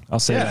terrifying. I'll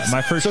say that.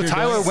 My first year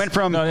Tyler went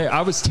from.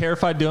 I was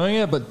terrified doing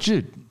it, but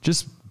dude,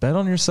 just bet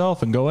on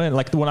yourself and go in.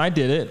 Like when I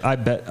did it, I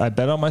bet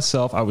on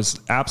myself. I was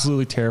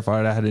absolutely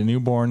terrified. I had a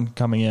newborn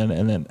coming in,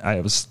 and then I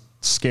was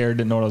scared,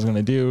 didn't know what I was going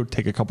to do.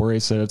 Take a couple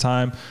races at a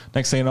time.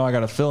 Next thing you know, I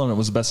got a fill, and it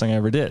was the best thing I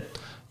ever did.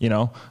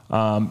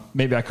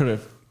 Maybe I could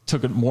have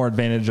took more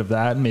advantage of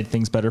that and made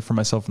things better for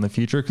myself in the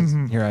future because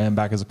here I am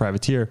back as a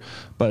privateer.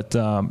 But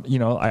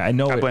I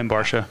know I blame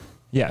Barsha.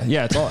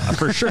 Yeah, it's all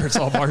for sure. It's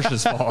all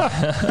Barsha's fault.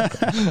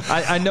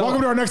 I know.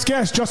 Welcome to our next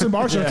guest, Justin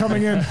Barsha,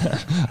 coming in.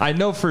 I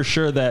know for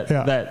sure that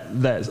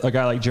a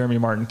guy like Jeremy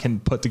Martin can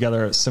put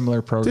together a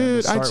similar program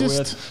to start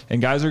with,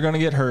 and guys are going to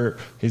get hurt.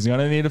 He's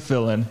going to need a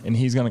fill-in, and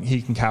he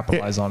can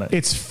capitalize on it.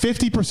 It's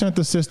 50%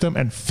 the system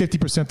and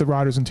 50% the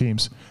riders and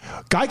teams.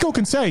 Geico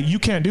can say you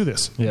can't do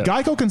this. Yeah.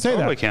 Geico can say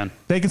that. Can.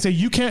 They can say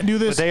you can't do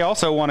this. But they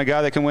also want a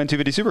guy that can win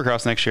 250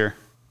 Supercross next year.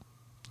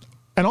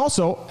 And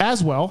also,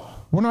 as well.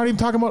 We're not even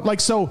talking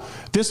about so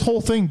this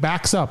whole thing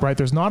backs up, right?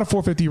 There's not a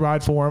 450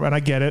 ride for him, and I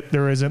get it.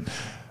 There isn't.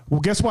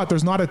 Well, guess what?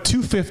 There's not a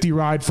 250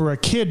 ride for a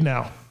kid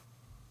now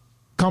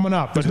coming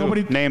up. There's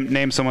nobody.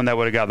 Name someone that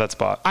would have got that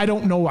spot. I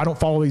don't know. I don't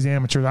follow these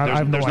amateurs. I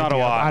have no idea. Not a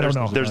lot. I don't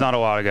know. There's not a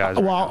lot of guys.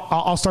 Well,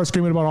 I'll start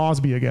screaming about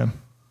Osby again.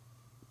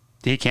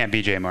 He can't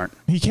be J-Mart.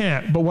 He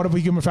can't. But what if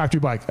we give him a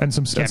factory bike and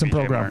some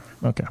program?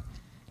 Okay.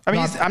 I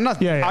mean,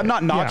 I'm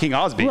not knocking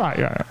Osby.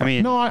 Right. I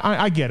mean, no,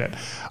 I get it.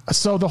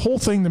 So the whole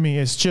thing to me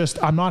is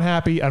just, I'm not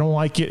happy. I don't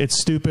like it.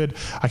 It's stupid.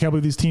 I can't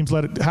believe these teams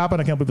let it happen.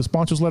 I can't believe the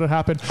sponsors let it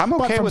happen. I'm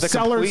okay with a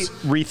complete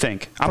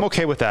rethink. I'm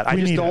okay with that. I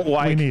just don't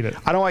like. We need it.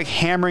 I don't like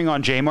hammering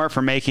on J-Mart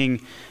for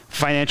making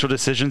financial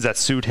decisions that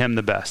suit him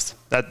the best.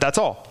 That's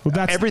all. Well,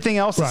 everything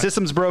else, the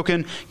system's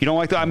broken. You don't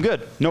like that? I'm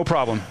good. No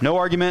problem. No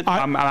argument.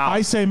 I'm out.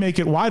 I say make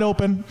it wide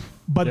open.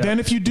 But then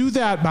if you do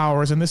that,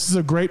 Bowers, and this is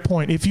a great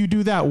point, if you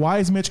do that, why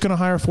is Mitch going to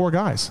hire 4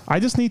 guys? I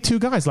just need 2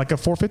 guys, like a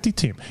 450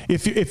 team.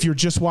 If you're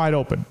just wide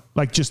open,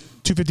 like just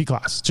 250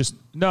 class, just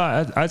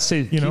I'd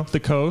say keep the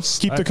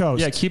coast. Keep the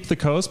coast. Yeah, keep the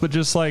coast, but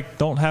just like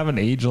don't have an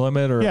age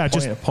limit or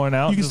point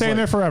out. You can stay in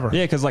there forever.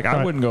 Yeah, because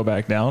I wouldn't go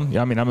back down.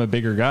 I mean, I'm a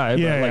bigger guy,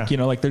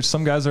 but there's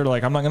some guys that are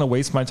like, I'm not going to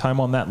waste my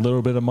time on that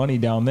little bit of money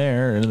down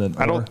there. And then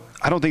I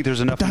don't think there's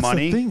enough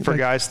money for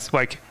guys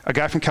like a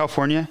guy from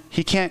California.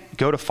 He can't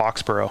go to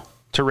Foxborough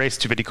to race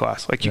 250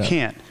 class. Like you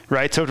can't,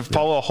 right? So to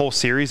follow a whole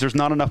series, there's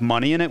not enough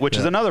money in it, which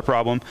is another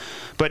problem.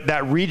 But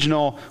that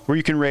regional where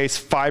you can race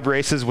 5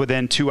 races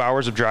within 2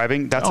 hours of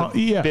driving, that's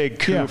a big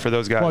coup for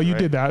those guys. Well, you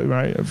did that,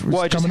 right?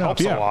 Well, it just helps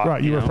a lot.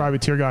 Right, you were a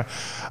privateer guy.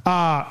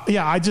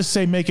 I just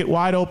say make it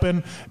wide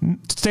open.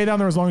 Stay down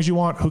there as long as you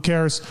want. Who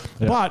cares?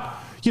 Yeah. But,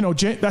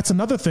 that's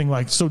another thing.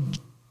 That's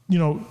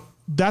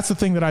the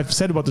thing that I've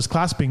said about this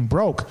class being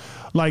broke.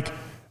 Like,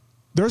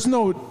 there's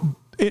no,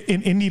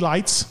 in Indy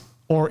Lights,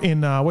 or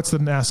in, what's the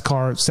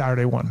NASCAR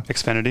Saturday one?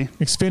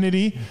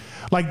 Xfinity.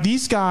 Like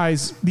these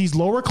guys, these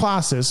lower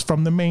classes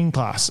from the main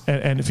class,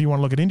 and if you want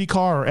to look at IndyCar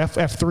or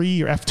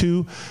F3 or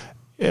F2,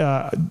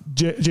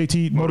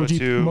 JT,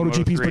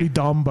 MotoGP is pretty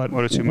dumb, but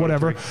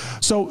whatever.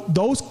 So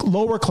those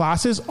lower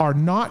classes are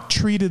not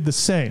treated the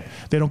same.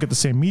 They don't get the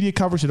same media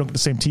coverage. They don't get the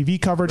same TV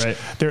coverage. Right.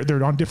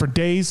 They're on different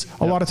days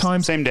a lot of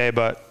times. Same day,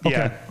 but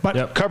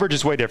coverage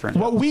is way different.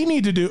 What we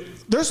need to do,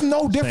 there's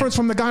no difference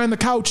from the guy on the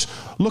couch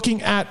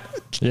looking at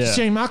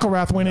Shane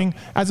McElrath winning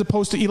as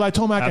opposed to Eli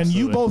Tomac. Absolutely. And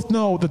you both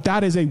know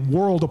that is a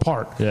world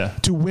apart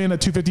to win a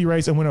 250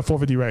 race and win a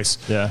 450 race.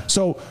 Yeah.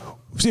 So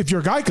if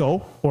you're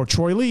Geico or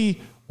Troy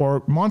Lee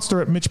or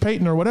Monster at Mitch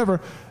Payton or whatever,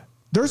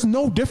 there's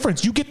no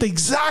difference. You get the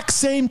exact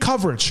same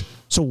coverage.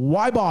 So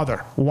why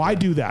bother? Why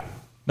do that?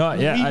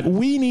 No,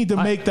 we need to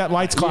make that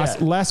lights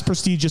class less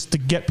prestigious to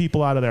get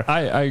people out of there.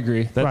 I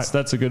agree.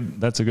 That's a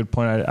good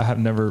point. I have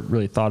never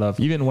really thought of.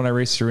 Even when I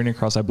raced arena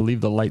cross, I believe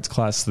the lights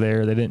class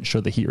there, they didn't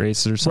show the heat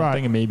races or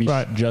something, and maybe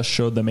just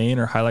showed the main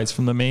or highlights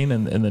from the main,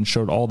 and then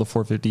showed all the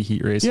 450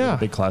 heat races, the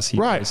big class heat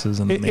races,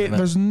 and the main event.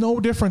 There's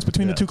no difference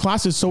between the two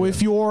classes. So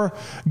if you're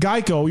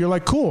Geico, you're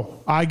like,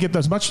 cool, I get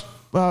as much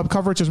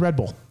coverage as Red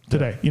Bull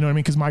today. You know what I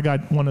mean? Because my guy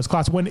won this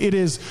class. When it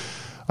is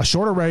a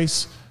shorter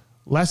race,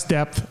 less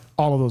depth,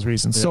 all of those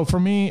reasons. So for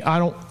me,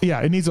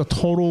 it needs a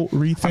total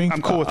rethink.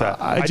 I'm cool with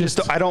that.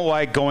 I don't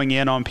like going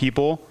in on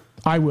people.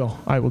 I will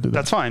do that.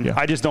 That's fine. Yeah.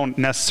 I just don't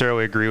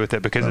necessarily agree with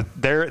it because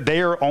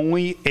they are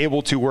only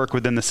able to work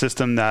within the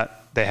system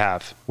that they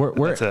have.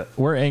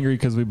 We're angry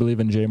because we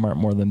believe in J-Mart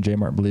more than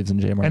J-Mart believes in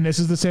J-Mart. And this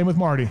is the same with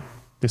Marty.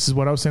 This is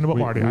what I was saying about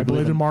Marty. I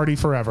believed in Marty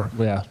forever.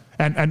 Yeah.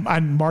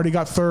 And Marty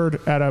got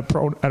third at a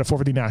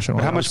 450 national.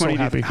 How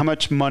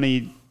much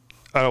money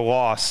at a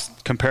loss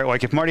compare,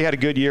 like if Marty had a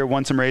good year,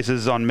 won some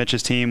races on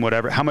Mitch's team,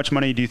 whatever, how much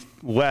money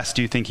less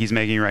do you think he's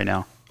making right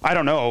now? I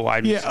don't know.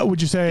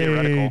 Would you say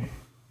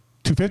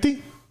 250?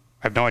 I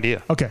have no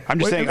idea. Okay. I'm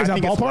just saying, I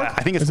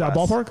think it's that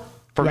ballpark?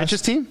 For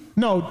Mitch's team?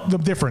 No, the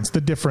difference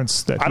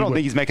that I don't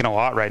think he's making a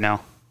lot right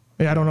now.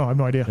 Yeah, I don't know. I have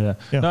no idea.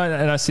 Yeah. No,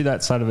 and I see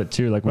that side of it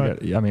too. Like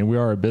we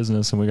are a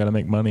business and we got to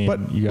make money,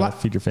 and you got to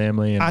feed your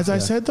family. And, as I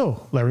said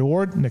though, Larry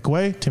Ward, Nick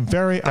Way, Tim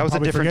Ferry. That was a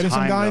different time.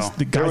 Some guys.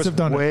 The guys have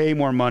done way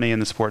more money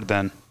in the sport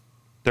then.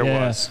 There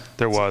was.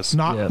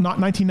 Not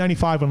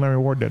 1995 when Larry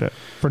Ward did it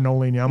for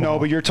Nolene Yamaha. No,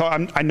 but you're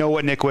talking. I know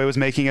what Nick Way was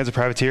making as a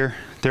privateer.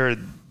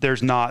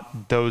 There's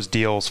not those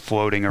deals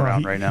floating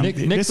around right now.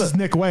 This is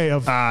Nick Way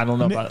of. I don't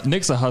know about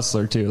Nick's a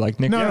hustler too. Like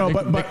Nick,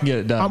 but Nick can get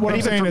it done. What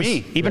but I'm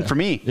even for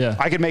me,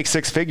 I could make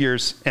 6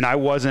 figures and I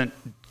wasn't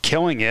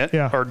killing it,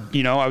 or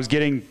I was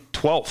getting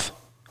 12th.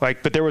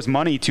 But there was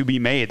money to be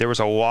made. There was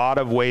a lot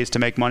of ways to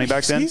make money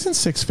back then. He's in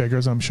 6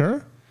 figures, I'm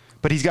sure.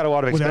 But he's got a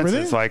lot of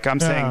expenses. Like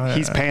I'm saying,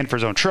 he's paying for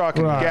his own truck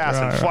and gas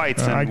and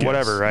flights and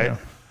whatever, right? Yeah.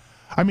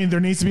 I mean, there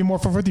needs to be more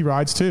 450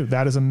 rides too.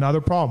 That is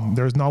another problem.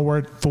 There's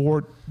nowhere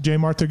for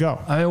J-Mart to go.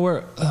 I mean,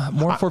 we're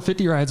more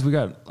 450 rides. We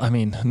got. I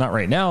mean, not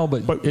right now,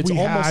 but it's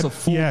almost a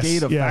full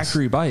gate of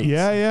factory bikes.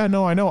 Yeah.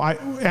 No, I know.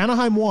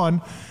 Anaheim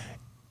won.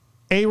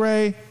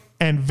 A-Ray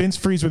and Vince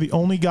Freeze were the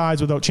only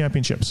guys without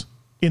championships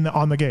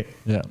on the gate.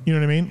 Yeah. You know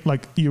what I mean?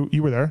 Like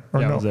you were there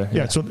or no? I was there.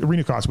 Yeah. So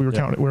arena cross, we were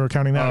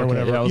counting that or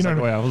whatever. Yeah,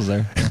 I was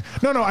there.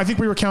 No, I think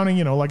we were counting,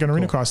 like an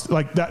arena cross,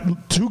 like that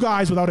 2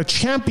 guys without a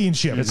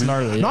championship. It's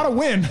gnarly. Not a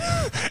win,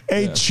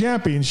 a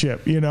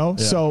championship, Yeah.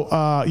 So,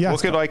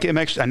 Look at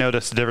MX. I know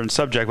that's a different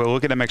subject, but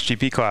look at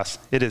MXGP class.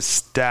 It is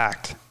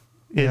stacked.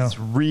 It's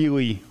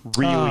really,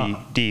 really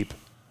deep.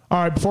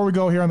 All right, before we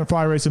go here on the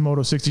Fly Racing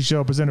Moto 60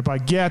 show, presented by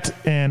Get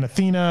and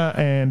Athena,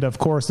 and of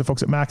course the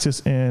folks at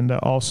Matthes and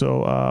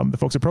also the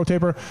folks at Pro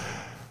Taper.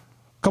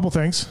 Couple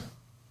things.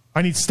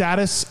 I need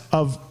status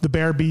of the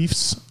Bear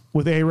beefs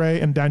with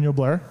A-Ray and Daniel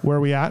Blair. Where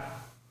are we at?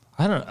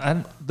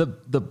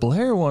 The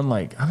Blair one,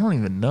 like, I don't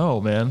even know,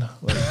 man.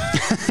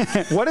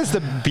 Like, what is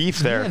the beef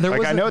there?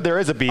 Yeah, I know there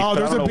is a beef. Oh,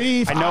 there's a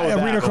beef. I know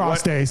Arena that,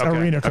 Cross days. Okay.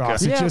 Arena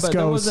Cross. Okay. It just but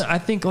goes. there wasn't,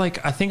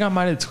 I think I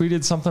might have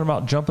tweeted something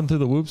about jumping through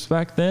the whoops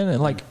back then,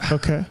 and like,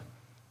 Okay.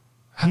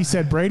 He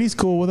said Brady's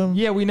cool with him.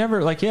 yeah, we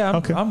never like, yeah,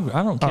 Okay. I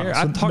don't care. so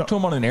I've talked to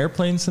him on an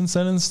airplane since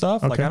then and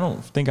stuff. Like, Okay. I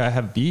don't think I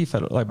have beef by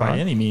right.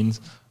 any means.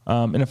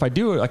 And if I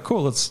do, like,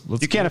 cool, let's.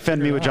 You can't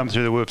offend me with jumping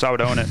through the whoops. I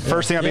would own it.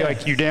 First thing I'd be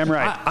like, "You damn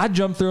right." I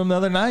jumped through them the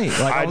other night.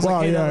 Like, I was Well,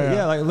 like, hey,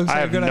 yeah. like, it looks I like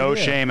have a good no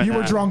idea. shame in You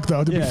were that. drunk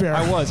though, to be fair.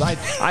 I was.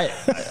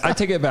 I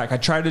take it back. I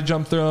tried to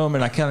jump through them,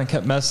 and I kind of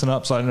kept messing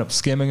up, so I ended up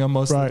skimming them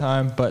most of Right. the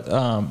time. But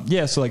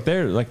yeah, so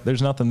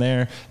there's nothing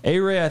there.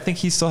 A-Ray, I think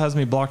he still has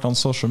me blocked on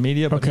social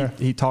media, but Okay.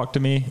 he talked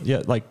to me,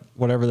 like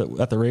whatever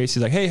at the race.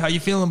 He's like, "Hey, how you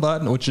feeling,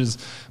 bud?" Which is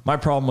my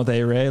problem with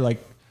A-Ray,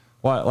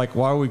 why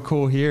are we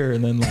cool here?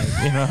 And then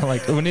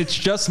like when it's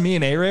just me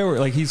and A-Ray,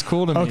 like he's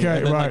cool to me. Okay,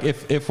 and then, right.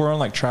 like if we're on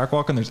like track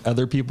walk and there's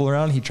other people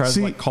around, he tries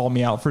to like call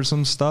me out for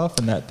some stuff,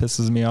 and that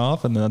pisses me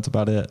off, and then that's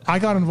about it. I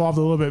got involved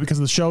a little bit because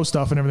of the show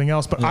stuff and everything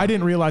else, but I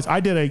didn't realize I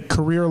did a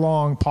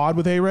career-long pod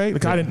with A-Ray.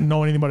 Like I didn't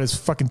know anything about his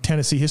fucking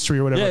Tennessee history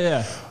or whatever.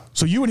 Yeah.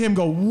 So you and him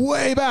go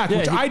way back,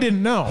 which I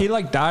didn't know. He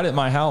like died at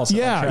my house.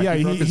 Yeah.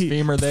 He broke his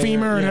femur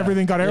there. And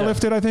everything got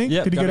airlifted, I think.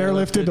 Yeah, Did he get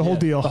airlifted? The whole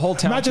deal. The whole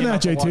town. Imagine came that,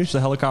 out to watch JT.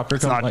 The helicopter.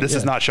 This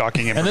is not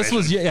shocking information. And this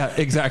was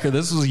exactly.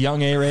 This was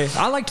young A-Ray.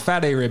 I liked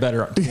fat A-Ray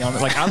better. To be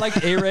honest. Like I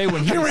liked A-Ray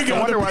when he. Here we was go. I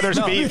wonder why there's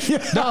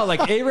beef. No,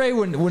 like A-Ray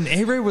when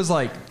A-Ray was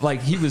like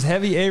he was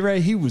heavy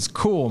A-Ray, he was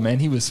cool, man.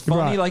 He was funny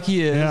Right. like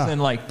he is, Yeah.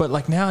 and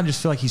but now I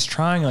just feel like he's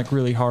trying like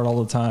really hard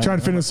all the time. Trying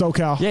to fit in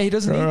SoCal. Yeah, he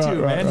doesn't need to,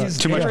 man. Right. He's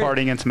Too much A-Ray-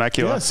 partying in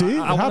Temecula. Yeah, see? It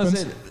I wanna happens.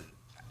 say,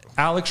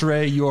 Alex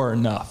Ray, you are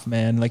enough,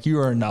 man. Like you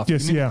are enough.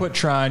 Yes, you need yeah. to quit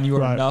trying. You are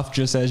Right. enough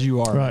just as you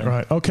are. Right, man.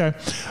 right. Okay.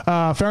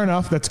 Fair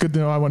enough. That's good to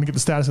know. I want to get the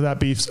status of that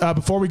beefs.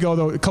 Before we go,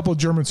 though, a couple of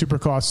German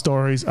Supercross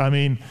stories. I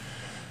mean,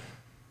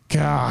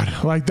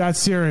 God, like that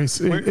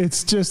series,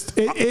 it's just,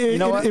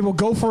 it will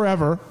go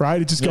forever, right?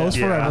 It just goes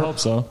Yeah, forever. I hope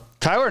so.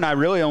 Tyler and I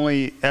really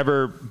only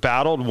ever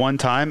battled one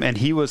time, and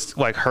he was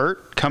like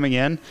hurt coming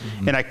in,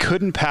 and I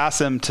couldn't pass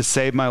him to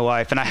save my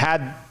life. And I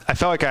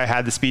felt like I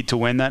had the speed to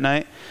win that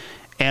night.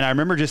 And I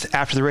remember just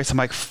after the race, I'm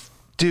like,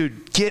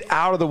 dude, get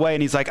out of the way.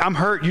 And he's like, I'm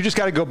hurt. You just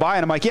got to go by.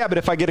 And I'm like, yeah, but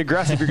if I get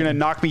aggressive, you're going to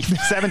knock me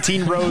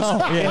 17 rows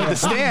into the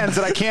stands,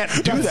 and I can't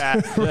do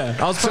that. Yeah,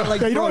 I was trying to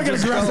like. Yeah, you don't want to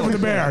get aggressive with the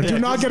bear. Do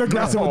not get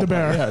aggressive with the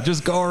bear. Yeah,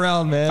 just go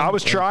around, man. I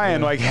was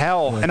trying like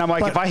hell, and I'm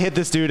like, if I hit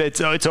this dude, it's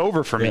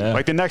over for me. Yeah.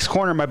 Like the next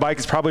corner, my bike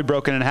is probably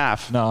broken in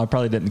half. No, I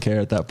probably didn't care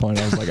at that point.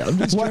 I was like, I'm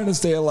just trying to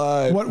stay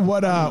alive.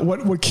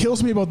 What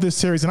kills me about this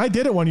series, and I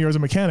did it one year as a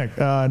mechanic,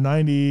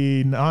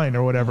 99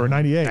 or whatever,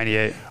 98.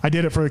 98. I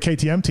did it for the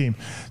KTM team.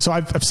 So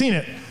I've seen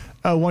it.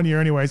 1 year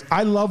anyways.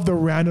 I love the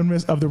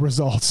randomness of the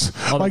results.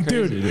 Like,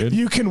 crazy, dude,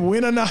 you can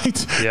win a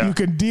night. Yeah. You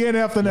can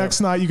DNF the next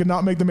night. You can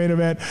not make the main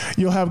event.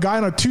 You'll have a guy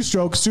on a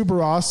two-stroke. Super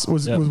Ross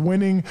was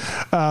winning.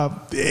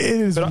 It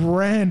is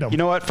random. You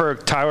know what? For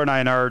Tyler and I,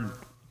 in our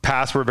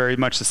past, we're very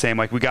much the same.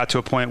 Like we got to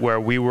a point where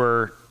we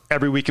were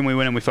every weekend we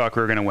win, and we felt like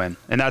we were going to win.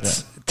 And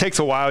it takes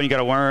a while. You got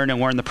to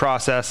learn the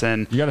process,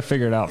 and You got to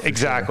figure it out.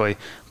 exactly.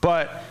 Sure.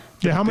 But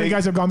yeah, how many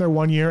guys have gone there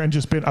 1 year and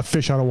just been a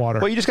fish out of water?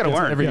 well, you just got to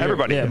learn. Every year.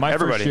 Everybody. Yeah, my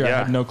everybody. first year, yeah.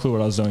 I had no clue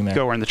what I was doing there.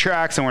 Go learn the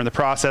tracks and learn the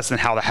process and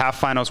how the half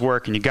finals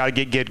work, and you got to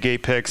get good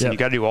gate picks and you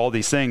got to do all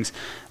these things.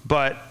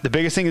 But the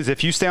biggest thing is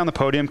if you stay on the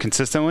podium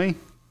consistently,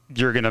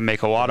 you're going to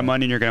make a lot of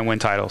money and you're going to win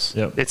titles.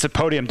 Yep. It's a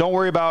podium. Don't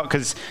worry about,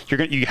 because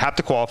you have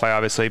to qualify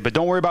obviously, but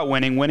don't worry about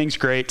winning. Winning's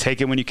great.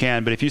 Take it when you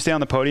can. But if you stay on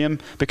the podium,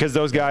 because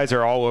those guys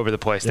are all over the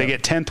place. They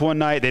get 10th one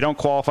night, they don't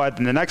qualify,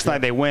 then the next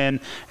night they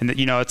win, and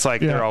it's like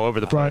they're all over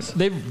the place.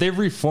 Right. They've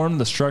reformed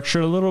the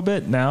structure a little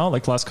bit now,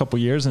 like the last couple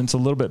of years, and it's a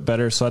little bit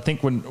better. So I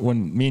think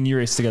when me and you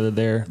raced together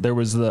there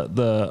was the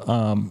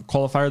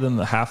qualifier, then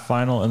the half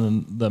final, and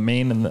then the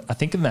main. And I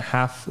think in the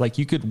half, like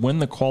you could win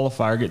the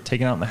qualifier, get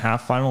taken out in the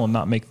half final, and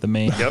not make the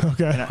main. Yep.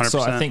 Okay. And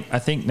So I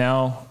think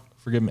now,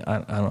 forgive me,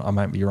 I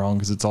might be wrong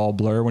because it's all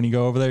blur when you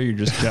go over there. You're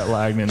just jet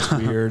lagged and it's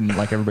weird, and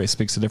like everybody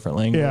speaks a different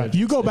language. Yeah,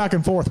 you go back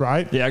and forth,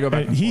 right? Yeah, I go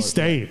back and he forth.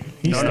 stayed.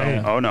 He stayed.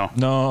 Oh, no.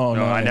 No,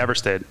 I never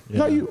stayed.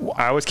 No, you,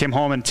 I always came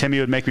home and Timmy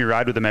would make me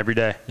ride with him every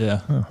day.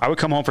 Yeah. I would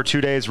come home for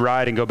 2 days,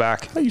 ride, and go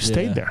back. no, you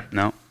stayed Yeah. there.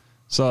 No.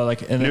 So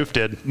like, and Noof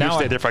did. Now Noof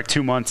stayed there for like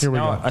 2 months. Here we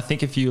Now go. I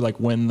think if you like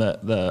win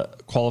the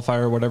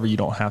qualifier or whatever, you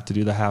don't have to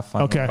do the half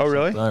final. Okay. Oh,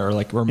 really? Or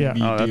maybe Yeah.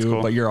 you Oh, that's do,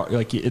 cool. but you're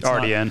like it's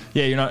Already not, in.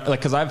 Yeah, you're not like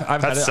because I've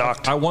had it.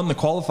 sucked. I won the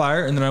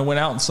qualifier and then I went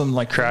out and some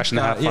like Crash in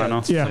the French half guy-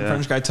 final. Some Yeah.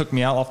 French guy took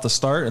me out off the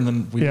start and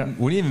then we didn't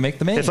even make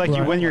the main. It's like you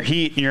Right. win your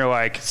heat and you're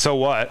like, so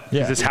what? Yeah.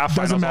 Because this half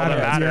Doesn't final is all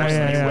that matter. matters.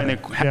 Yeah, and yeah, you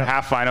win the yeah.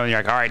 half final and you're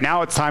like, all right,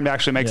 now it's time to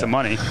actually make some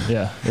money.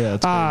 yeah,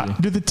 it's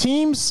crazy. Do the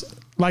teams,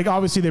 like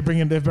obviously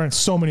they've brought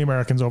so many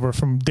Americans over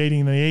from dating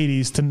in the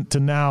 80s to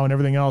now and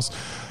everything else.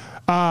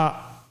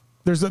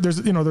 There's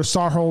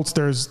Sarholtz,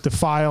 there's the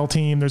File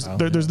team, there's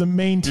the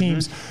main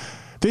teams.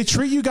 They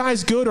treat you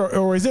guys good,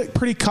 or is it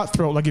pretty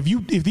cutthroat? Like if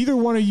either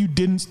one of you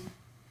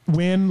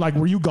win? Like,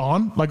 were you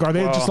gone? Like, are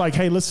they just like,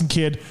 hey, listen,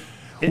 kid,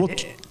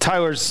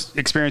 Tyler's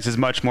experience is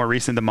much more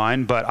recent than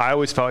mine, but I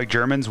always felt like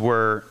Germans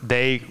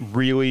they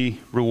really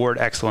reward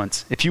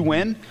excellence. If you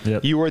win,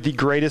 you are the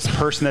greatest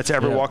person that's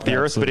ever walked the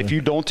earth. But if you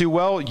don't do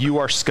well, you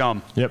are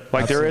scum. Yep.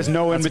 Like there is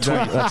no in between.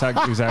 That's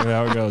exactly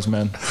how it goes,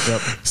 man.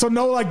 Yep. So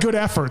no like good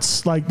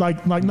efforts, like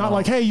not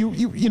like, hey,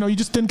 you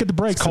just didn't get the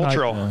breaks. It's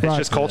cultural. Tonight. It's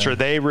just culture.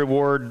 They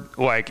reward,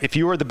 like, if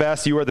you are the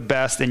best, you are the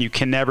best, and you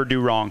can never do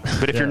wrong.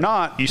 But if you're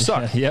not, you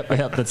suck. Yep.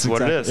 That's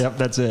what it is. Yep.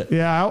 That's it.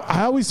 Yeah.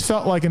 I always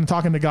felt like in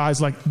talking to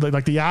guys like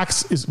the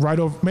axe is right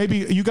over. Maybe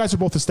you guys are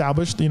both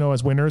established,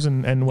 as winners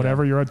and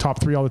whatever. You're at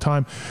top 3 all the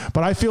time.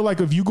 But I feel like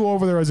if you go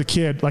over there as a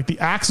kid, like the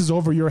axe is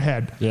over your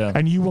head,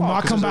 and you will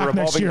not come back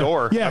next year.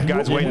 Door of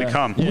guys waiting to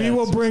come. We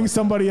will bring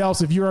somebody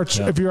else if you're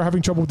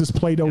having trouble with this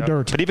Play-Doh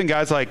dirt. But even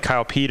guys like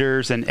Kyle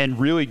Peters and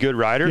really good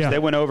riders, they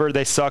went over,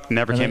 they sucked,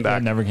 never came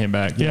back. They never came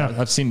back. Yeah.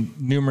 I've seen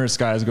numerous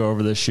guys go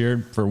over this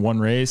year for one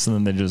race, and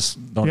then they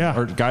just don't.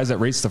 Or guys that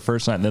race the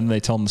first night, and then they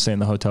tell them to stay in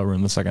the hotel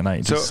room the second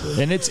night.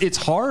 And it's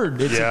hard.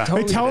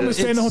 They tell them to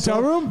stay in the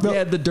hotel room.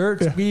 The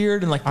dirt's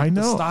weird, and like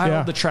the style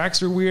of the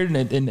tracks are weird,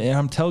 and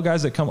I'm telling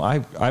guys that come,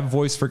 I've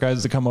voiced for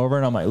guys to come over,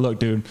 and I'm like, look,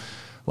 dude,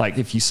 like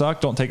if you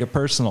suck, don't take it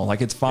personal.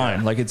 Like it's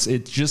fine. Like it's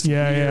just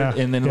weird.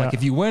 And then like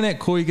if you win it,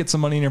 cool, you get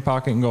some money in your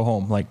pocket and go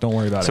home. Like don't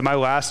worry about it. So my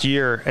last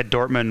year at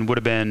Dortmund would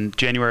have been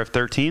January of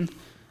 13.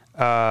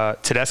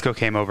 Tedesco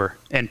came over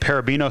and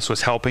Parabinos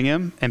was helping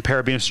him, and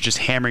Parabinos was just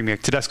hammering me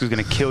like, Tedesco's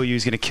going to kill you.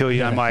 He's going to kill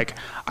you. I'm like,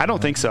 I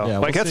don't think so.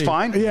 Like that's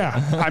fine.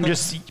 I'm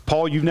just,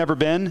 Paul, you've never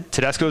been,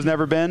 Tedesco's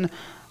never been.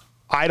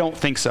 I don't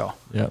think so.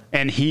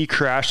 And he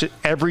crashed it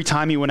every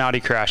time he went out. He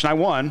crashed, and I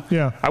won.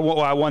 I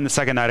won the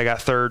second night. I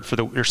got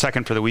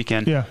second for the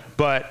weekend.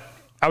 But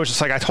I was just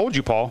like, I told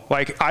you, Paul.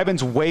 Like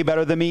Ivan's way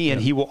better than me,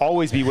 and he will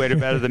always be way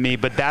better than me.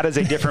 But that is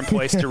a different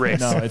place to race.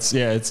 No, it's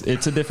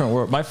a different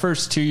world. My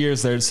first 2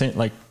 years there,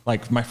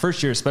 like my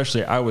first year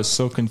especially, I was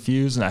so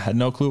confused and I had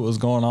no clue what was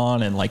going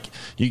on. And like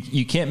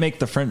you can't make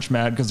the French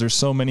mad because there's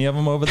so many of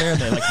them over there,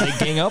 and they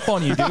gang up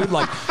on you, dude.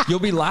 Like you'll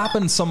be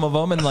lapping some of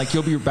them, and like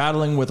you'll be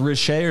battling with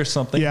Richet or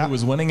something who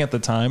was winning at the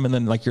time, and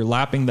then like you're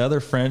lapping the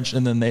other French,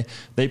 and then they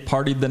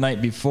partied the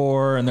night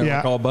before, and they're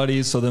like all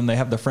buddies. So then they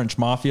have the French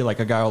mafia, like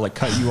a guy will like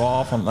cut you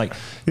off. I'm like,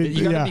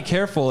 you gotta be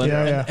careful.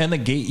 And the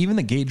gate, even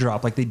the gate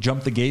drop, like they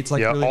jump the gates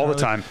like really all early. the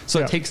time.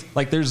 So it takes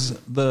like there's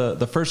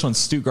the first one,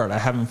 Stuttgart, I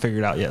haven't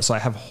figured out yet. So I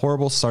have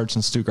horrible starts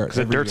in Stuttgart.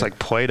 Because the dirt's like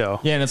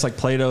Play-Doh. Yeah, and it's like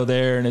Play-Doh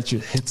there, and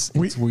it's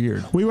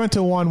weird. We went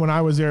to one when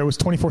I was there. It was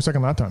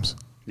 24-second lap times.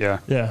 Yeah.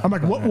 I'm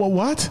like,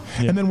 what?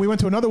 Yeah. And then we went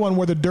to another one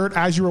where the dirt,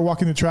 as you were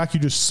walking the track, you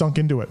just sunk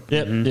into it.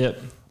 Yep.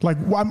 Like,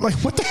 I'm like,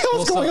 what the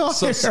hell is going on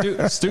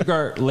here?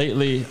 Stuttgart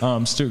lately,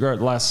 Stuttgart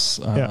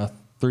last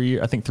 3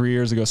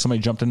 years ago,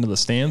 somebody jumped into the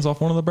stands off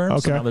one of the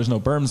berms. So now there's no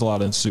berms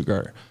allowed in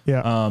Stuttgart.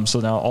 So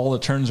now all the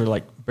turns are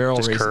like barrel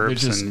just racing.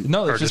 Curves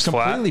it's just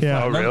completely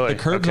flat. Oh, really? The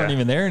curbs aren't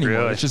even there anymore.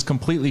 Really? It's just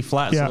completely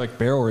flat. So like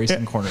barrel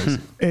racing corners.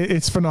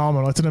 It's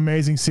phenomenal. It's an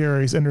amazing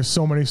series, and there's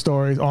so many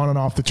stories on and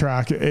off the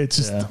track. It's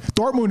just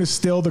Dortmund is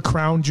still the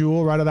crown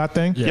jewel, right, of that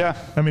thing.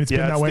 I mean, it's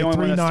been that way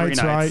 3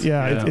 nights, right?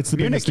 It's the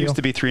Munich used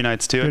to be 3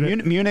 nights too.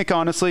 Munich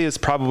honestly is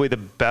probably the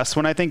best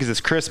one, I think, because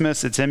it's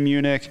Christmas. It's in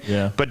Munich.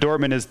 But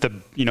Dortmund is the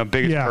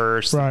biggest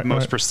purse,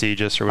 most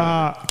prestigious, or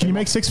whatever. Can you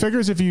make 6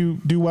 figures if you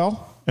do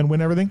well and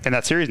win everything? In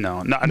that series,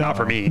 no, not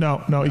for me.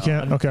 No, you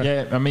can't. Okay.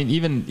 Yeah, I mean,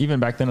 even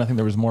back then, I think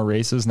there was more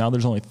races. Now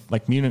there's only,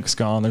 like, Munich's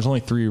gone. There's only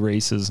 3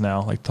 races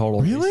now, like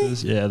total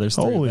races. Yeah, there's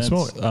 3 Holy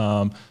events.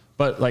 smoke.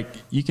 But like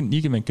you can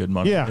make good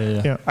money.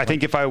 Yeah. I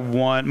think if I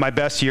won my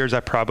best years, I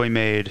probably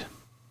made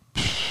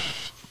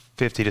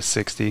 50 to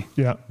 60.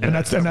 Yeah, and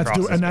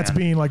that's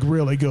being like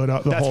really good.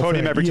 That's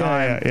podium every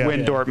time.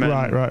 Win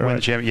Dortmund. Right. Win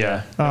the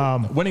champion.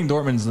 Winning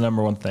Dortmund's the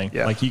number one thing.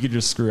 Like you could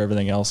just screw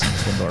everything else and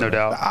win Dortmund. No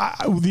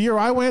doubt. The year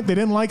I went, they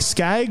didn't like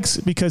Skaggs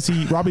because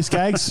Robbie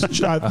Skaggs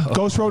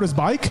ghost rode his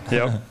bike.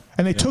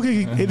 And they took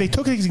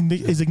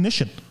his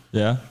ignition.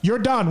 Yeah. You're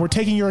done. We're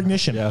taking your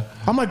ignition. Yeah.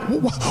 I'm like,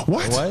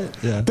 what?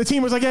 Yeah. The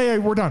team was like, yeah,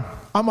 we're done.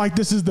 I'm like,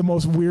 this is the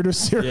most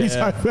weirdest series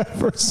I've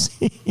ever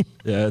seen.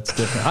 Yeah, it's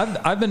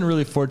different. I've been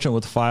really fortunate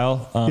with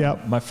File.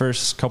 My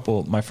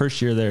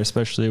first year there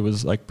especially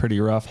was like pretty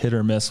rough, hit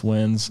or miss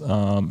wins.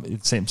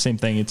 Same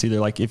thing. It's either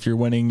like if you're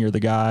winning, you're the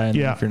guy, and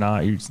if you're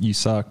not, you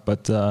suck.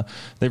 But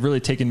they've really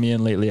taken me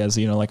in lately as,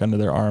 like under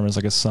their arm as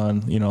like a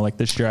son. Like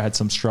this year I had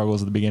some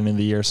struggles at the beginning of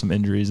the year, some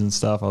injuries and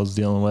stuff I was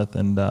dealing with,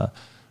 and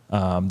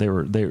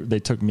they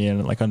took me in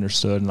and like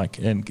understood and like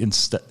and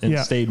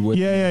stayed with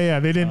me.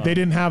 They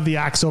didn't have the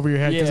axe over your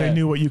head because they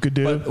knew what you could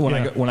do. But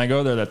when I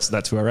go there,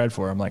 that's who I ride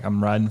for. I'm like,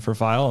 I'm riding for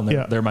File, and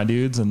they're my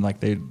dudes, and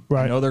like I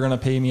know they're gonna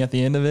pay me at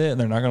the end of it,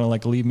 and they're not gonna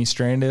like leave me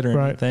stranded or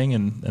anything,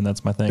 and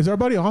that's my thing. Is our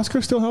buddy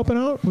Oscar still helping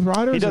out with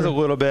riders? He does a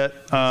little bit.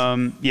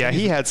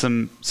 He had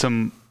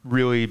some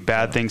really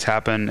bad things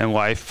happen in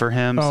life for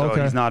him, so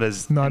he's not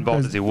as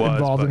involved as he was.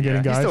 Involved in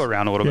getting guys. He's still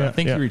around a little bit. I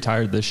think he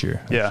retired this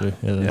year. Actually.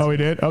 Yeah. Oh, he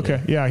did? Okay.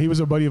 Yeah, he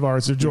was a buddy of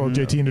ours. Joel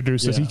JT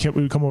introduced us. He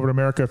would come over to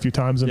America a few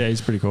times. And, yeah, he's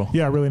pretty cool.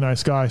 Yeah, really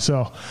nice guy.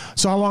 So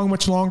how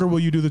much longer will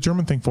you do the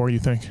German thing for, you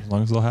think? As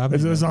long as they'll have me.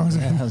 As long as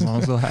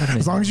they'll have me.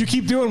 As long as you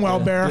keep doing well,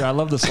 Bear. Dude, I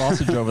love the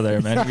sausage over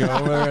there, man. You go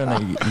over there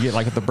and you get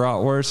like at the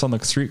bratwurst on the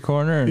street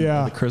corner, and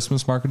the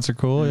Christmas markets are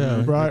cool.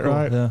 Yeah, right, cool.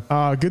 right.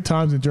 Yeah. Good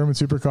times in German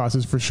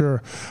supercrosses for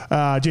sure.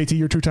 JT,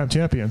 you're 2-time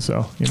champion,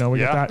 so we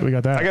got that. We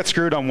got that. I got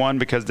screwed on one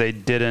because they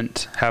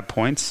didn't have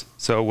points,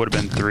 so it would have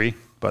been 3,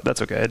 but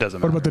that's okay. It doesn't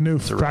matter. What about the new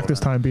practice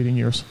time beating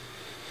yours?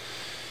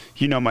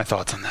 You know my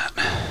thoughts on that.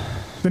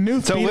 The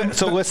Noof.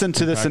 So listen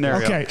to this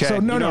scenario. Okay. So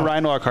you know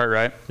Ryan Lockhart,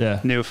 right? Yeah.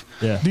 Noof.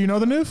 Yeah. Do you know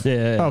the Noof?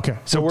 Yeah. Okay.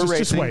 So we're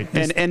racing, wait.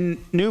 and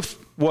Noof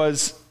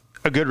was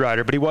a good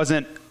rider, but he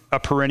wasn't a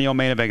perennial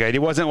main event guy. He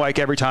wasn't like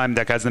every time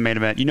that guy's in the main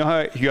event. You know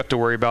how you have to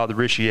worry about the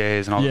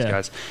Richiers and all those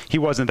guys. He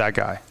wasn't that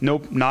guy.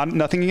 Nope.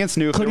 Nothing against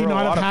Noof. Could he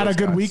not have had a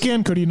good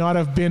weekend? Could he not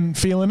have been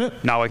feeling it?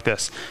 Not like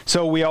this.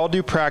 So we all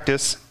do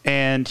practice,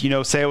 and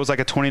say it was like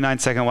a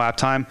 29-second lap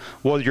time.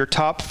 Well, your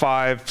top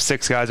 5,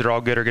 6 guys that are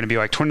all good are going to be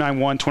like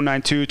 29.1,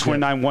 29.2,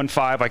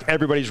 29.15. Like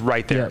everybody's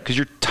right there because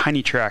you're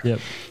tiny track. Yep.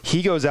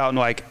 He goes out and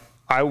like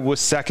I was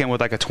second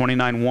with like a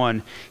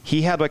 29.1.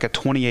 He had like a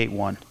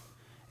 28.1.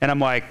 And I'm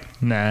like,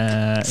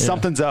 nah,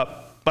 something's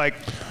up. Like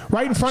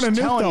right in front of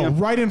Noof, though.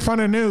 Right in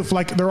front of Noof,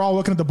 like they're all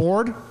looking at the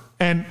board,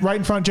 and right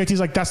in front, JT's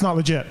like, "That's not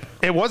legit."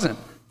 It wasn't.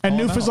 And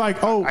Noof is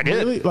like, "Oh, I did.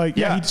 really?"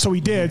 Like, so he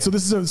did. So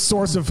this is a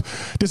source of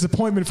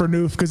disappointment for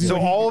Noof because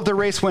all of the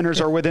race winners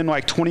are within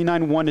like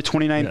 29.1 to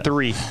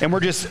 29.3, and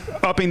we're just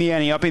upping the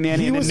ante. And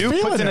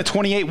Noof puts in a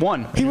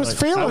 28.1. He was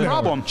feeling it. No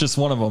problem. Just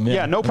one of them.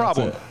 Yeah, no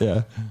problem.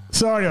 Yeah.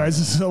 So anyways,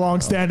 this is a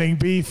long-standing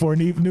beef where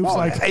Noof's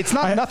like, it's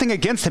not nothing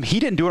against him. He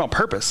didn't do it on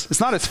purpose.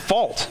 It's not his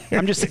fault.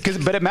 I'm just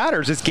but it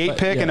matters. It's gate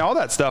pick and all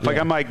that stuff. Like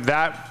I'm like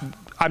that.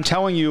 I'm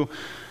telling you,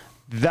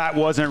 that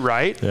wasn't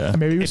right. Yeah.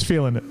 Maybe he was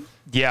feeling it.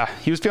 Yeah,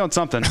 he was feeling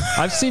something.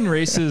 I've seen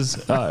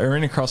races,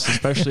 arena cross,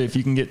 especially if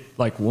you can get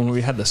like when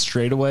we had the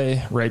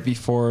straightaway right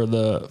before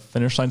the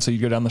finish line. So you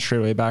go down the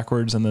straightaway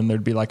backwards, and then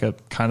there'd be like a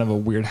kind of a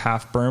weird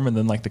half berm, and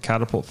then like the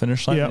catapult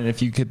finish line. Yep. And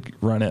if you could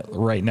run it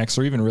right next,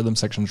 or even rhythm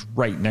sections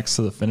right next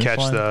to the finish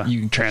line, you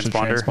can catch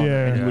transponder.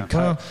 And you would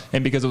cut.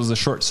 And because it was a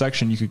short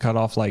section, you could cut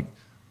off like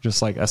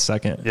just like a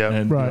second.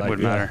 Yeah, right.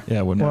 Wouldn't matter.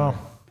 Yeah, wouldn't matter.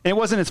 And it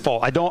wasn't his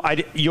fault.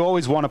 You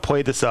always want to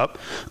play this up.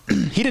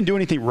 He didn't do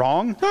anything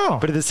wrong. No.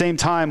 But at the same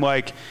time,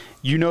 like,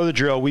 you know the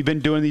drill. We've been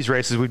doing these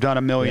races. We've done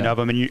a million of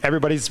them, and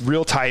everybody's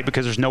real tight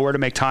because there's nowhere to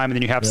make time. And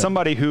then you have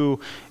somebody who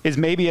is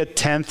maybe a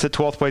 10th to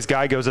 12th place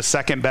guy goes a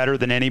second better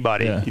than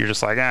anybody. Yeah. You're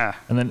just like,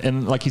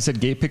 And like you said,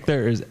 gate pick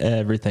there is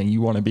everything.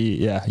 You want to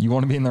be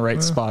in the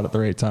right spot at the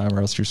right time, or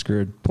else you're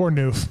screwed. Poor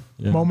Noof.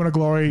 Yeah. Moment of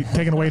glory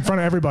taken away in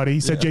front of everybody. He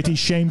said JT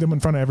shamed him in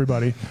front of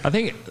everybody. I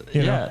think,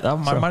 that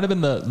might have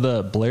been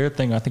the Blair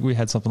thing. I think we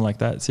had something like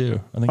that too.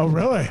 I think. Oh,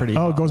 really?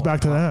 It goes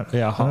back to that.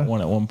 Yeah, hot one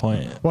at one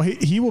point. Well,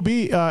 he will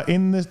be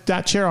in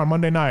that chair on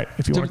Monday night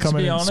if you want to come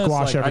in and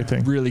squash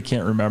everything. I really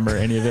can't remember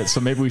any of it, so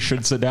maybe we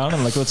should sit down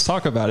and let's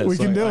talk about it. We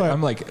can do it.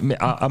 I'm like,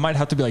 I might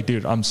have to be like,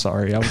 dude, I'm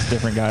sorry, I was a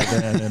different guy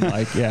then, and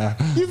like,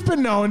 You've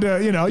been known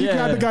to, you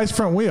grab the guy's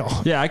front wheel.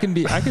 Yeah, I can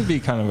be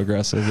kind of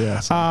aggressive. Yeah.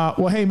 So.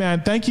 Well, hey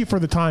man, thank you for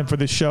the time for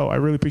this show. I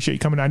really appreciate you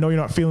coming. I know you're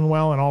not feeling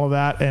well and all of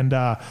that, and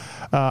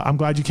I'm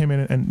glad you came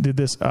in and did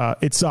this.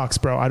 It sucks,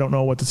 bro. I don't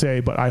know what to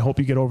say, but I hope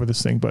you get over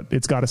this thing. But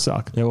it's got to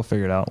suck. Yeah, we'll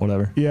figure it out.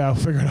 Whatever. Yeah,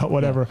 we'll figure it out.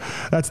 Whatever.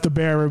 Yeah. That's the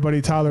Bear,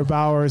 everybody. Tyler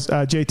Bowers,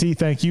 JT.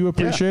 Thank you.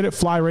 Appreciate it.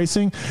 Fly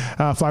Racing,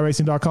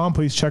 flyracing.com.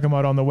 Please check them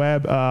out on the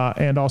web.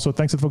 And also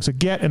thanks to the folks at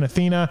Get and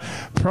Athena,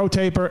 Pro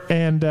Taper,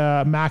 and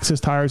Matthes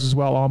Tires as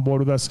well on board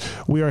with us.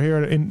 We are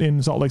here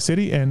in Salt Lake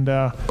City, and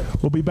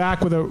we'll be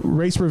back with a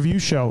race review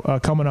show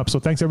coming up. So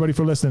thanks everybody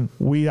for listening.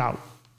 We out.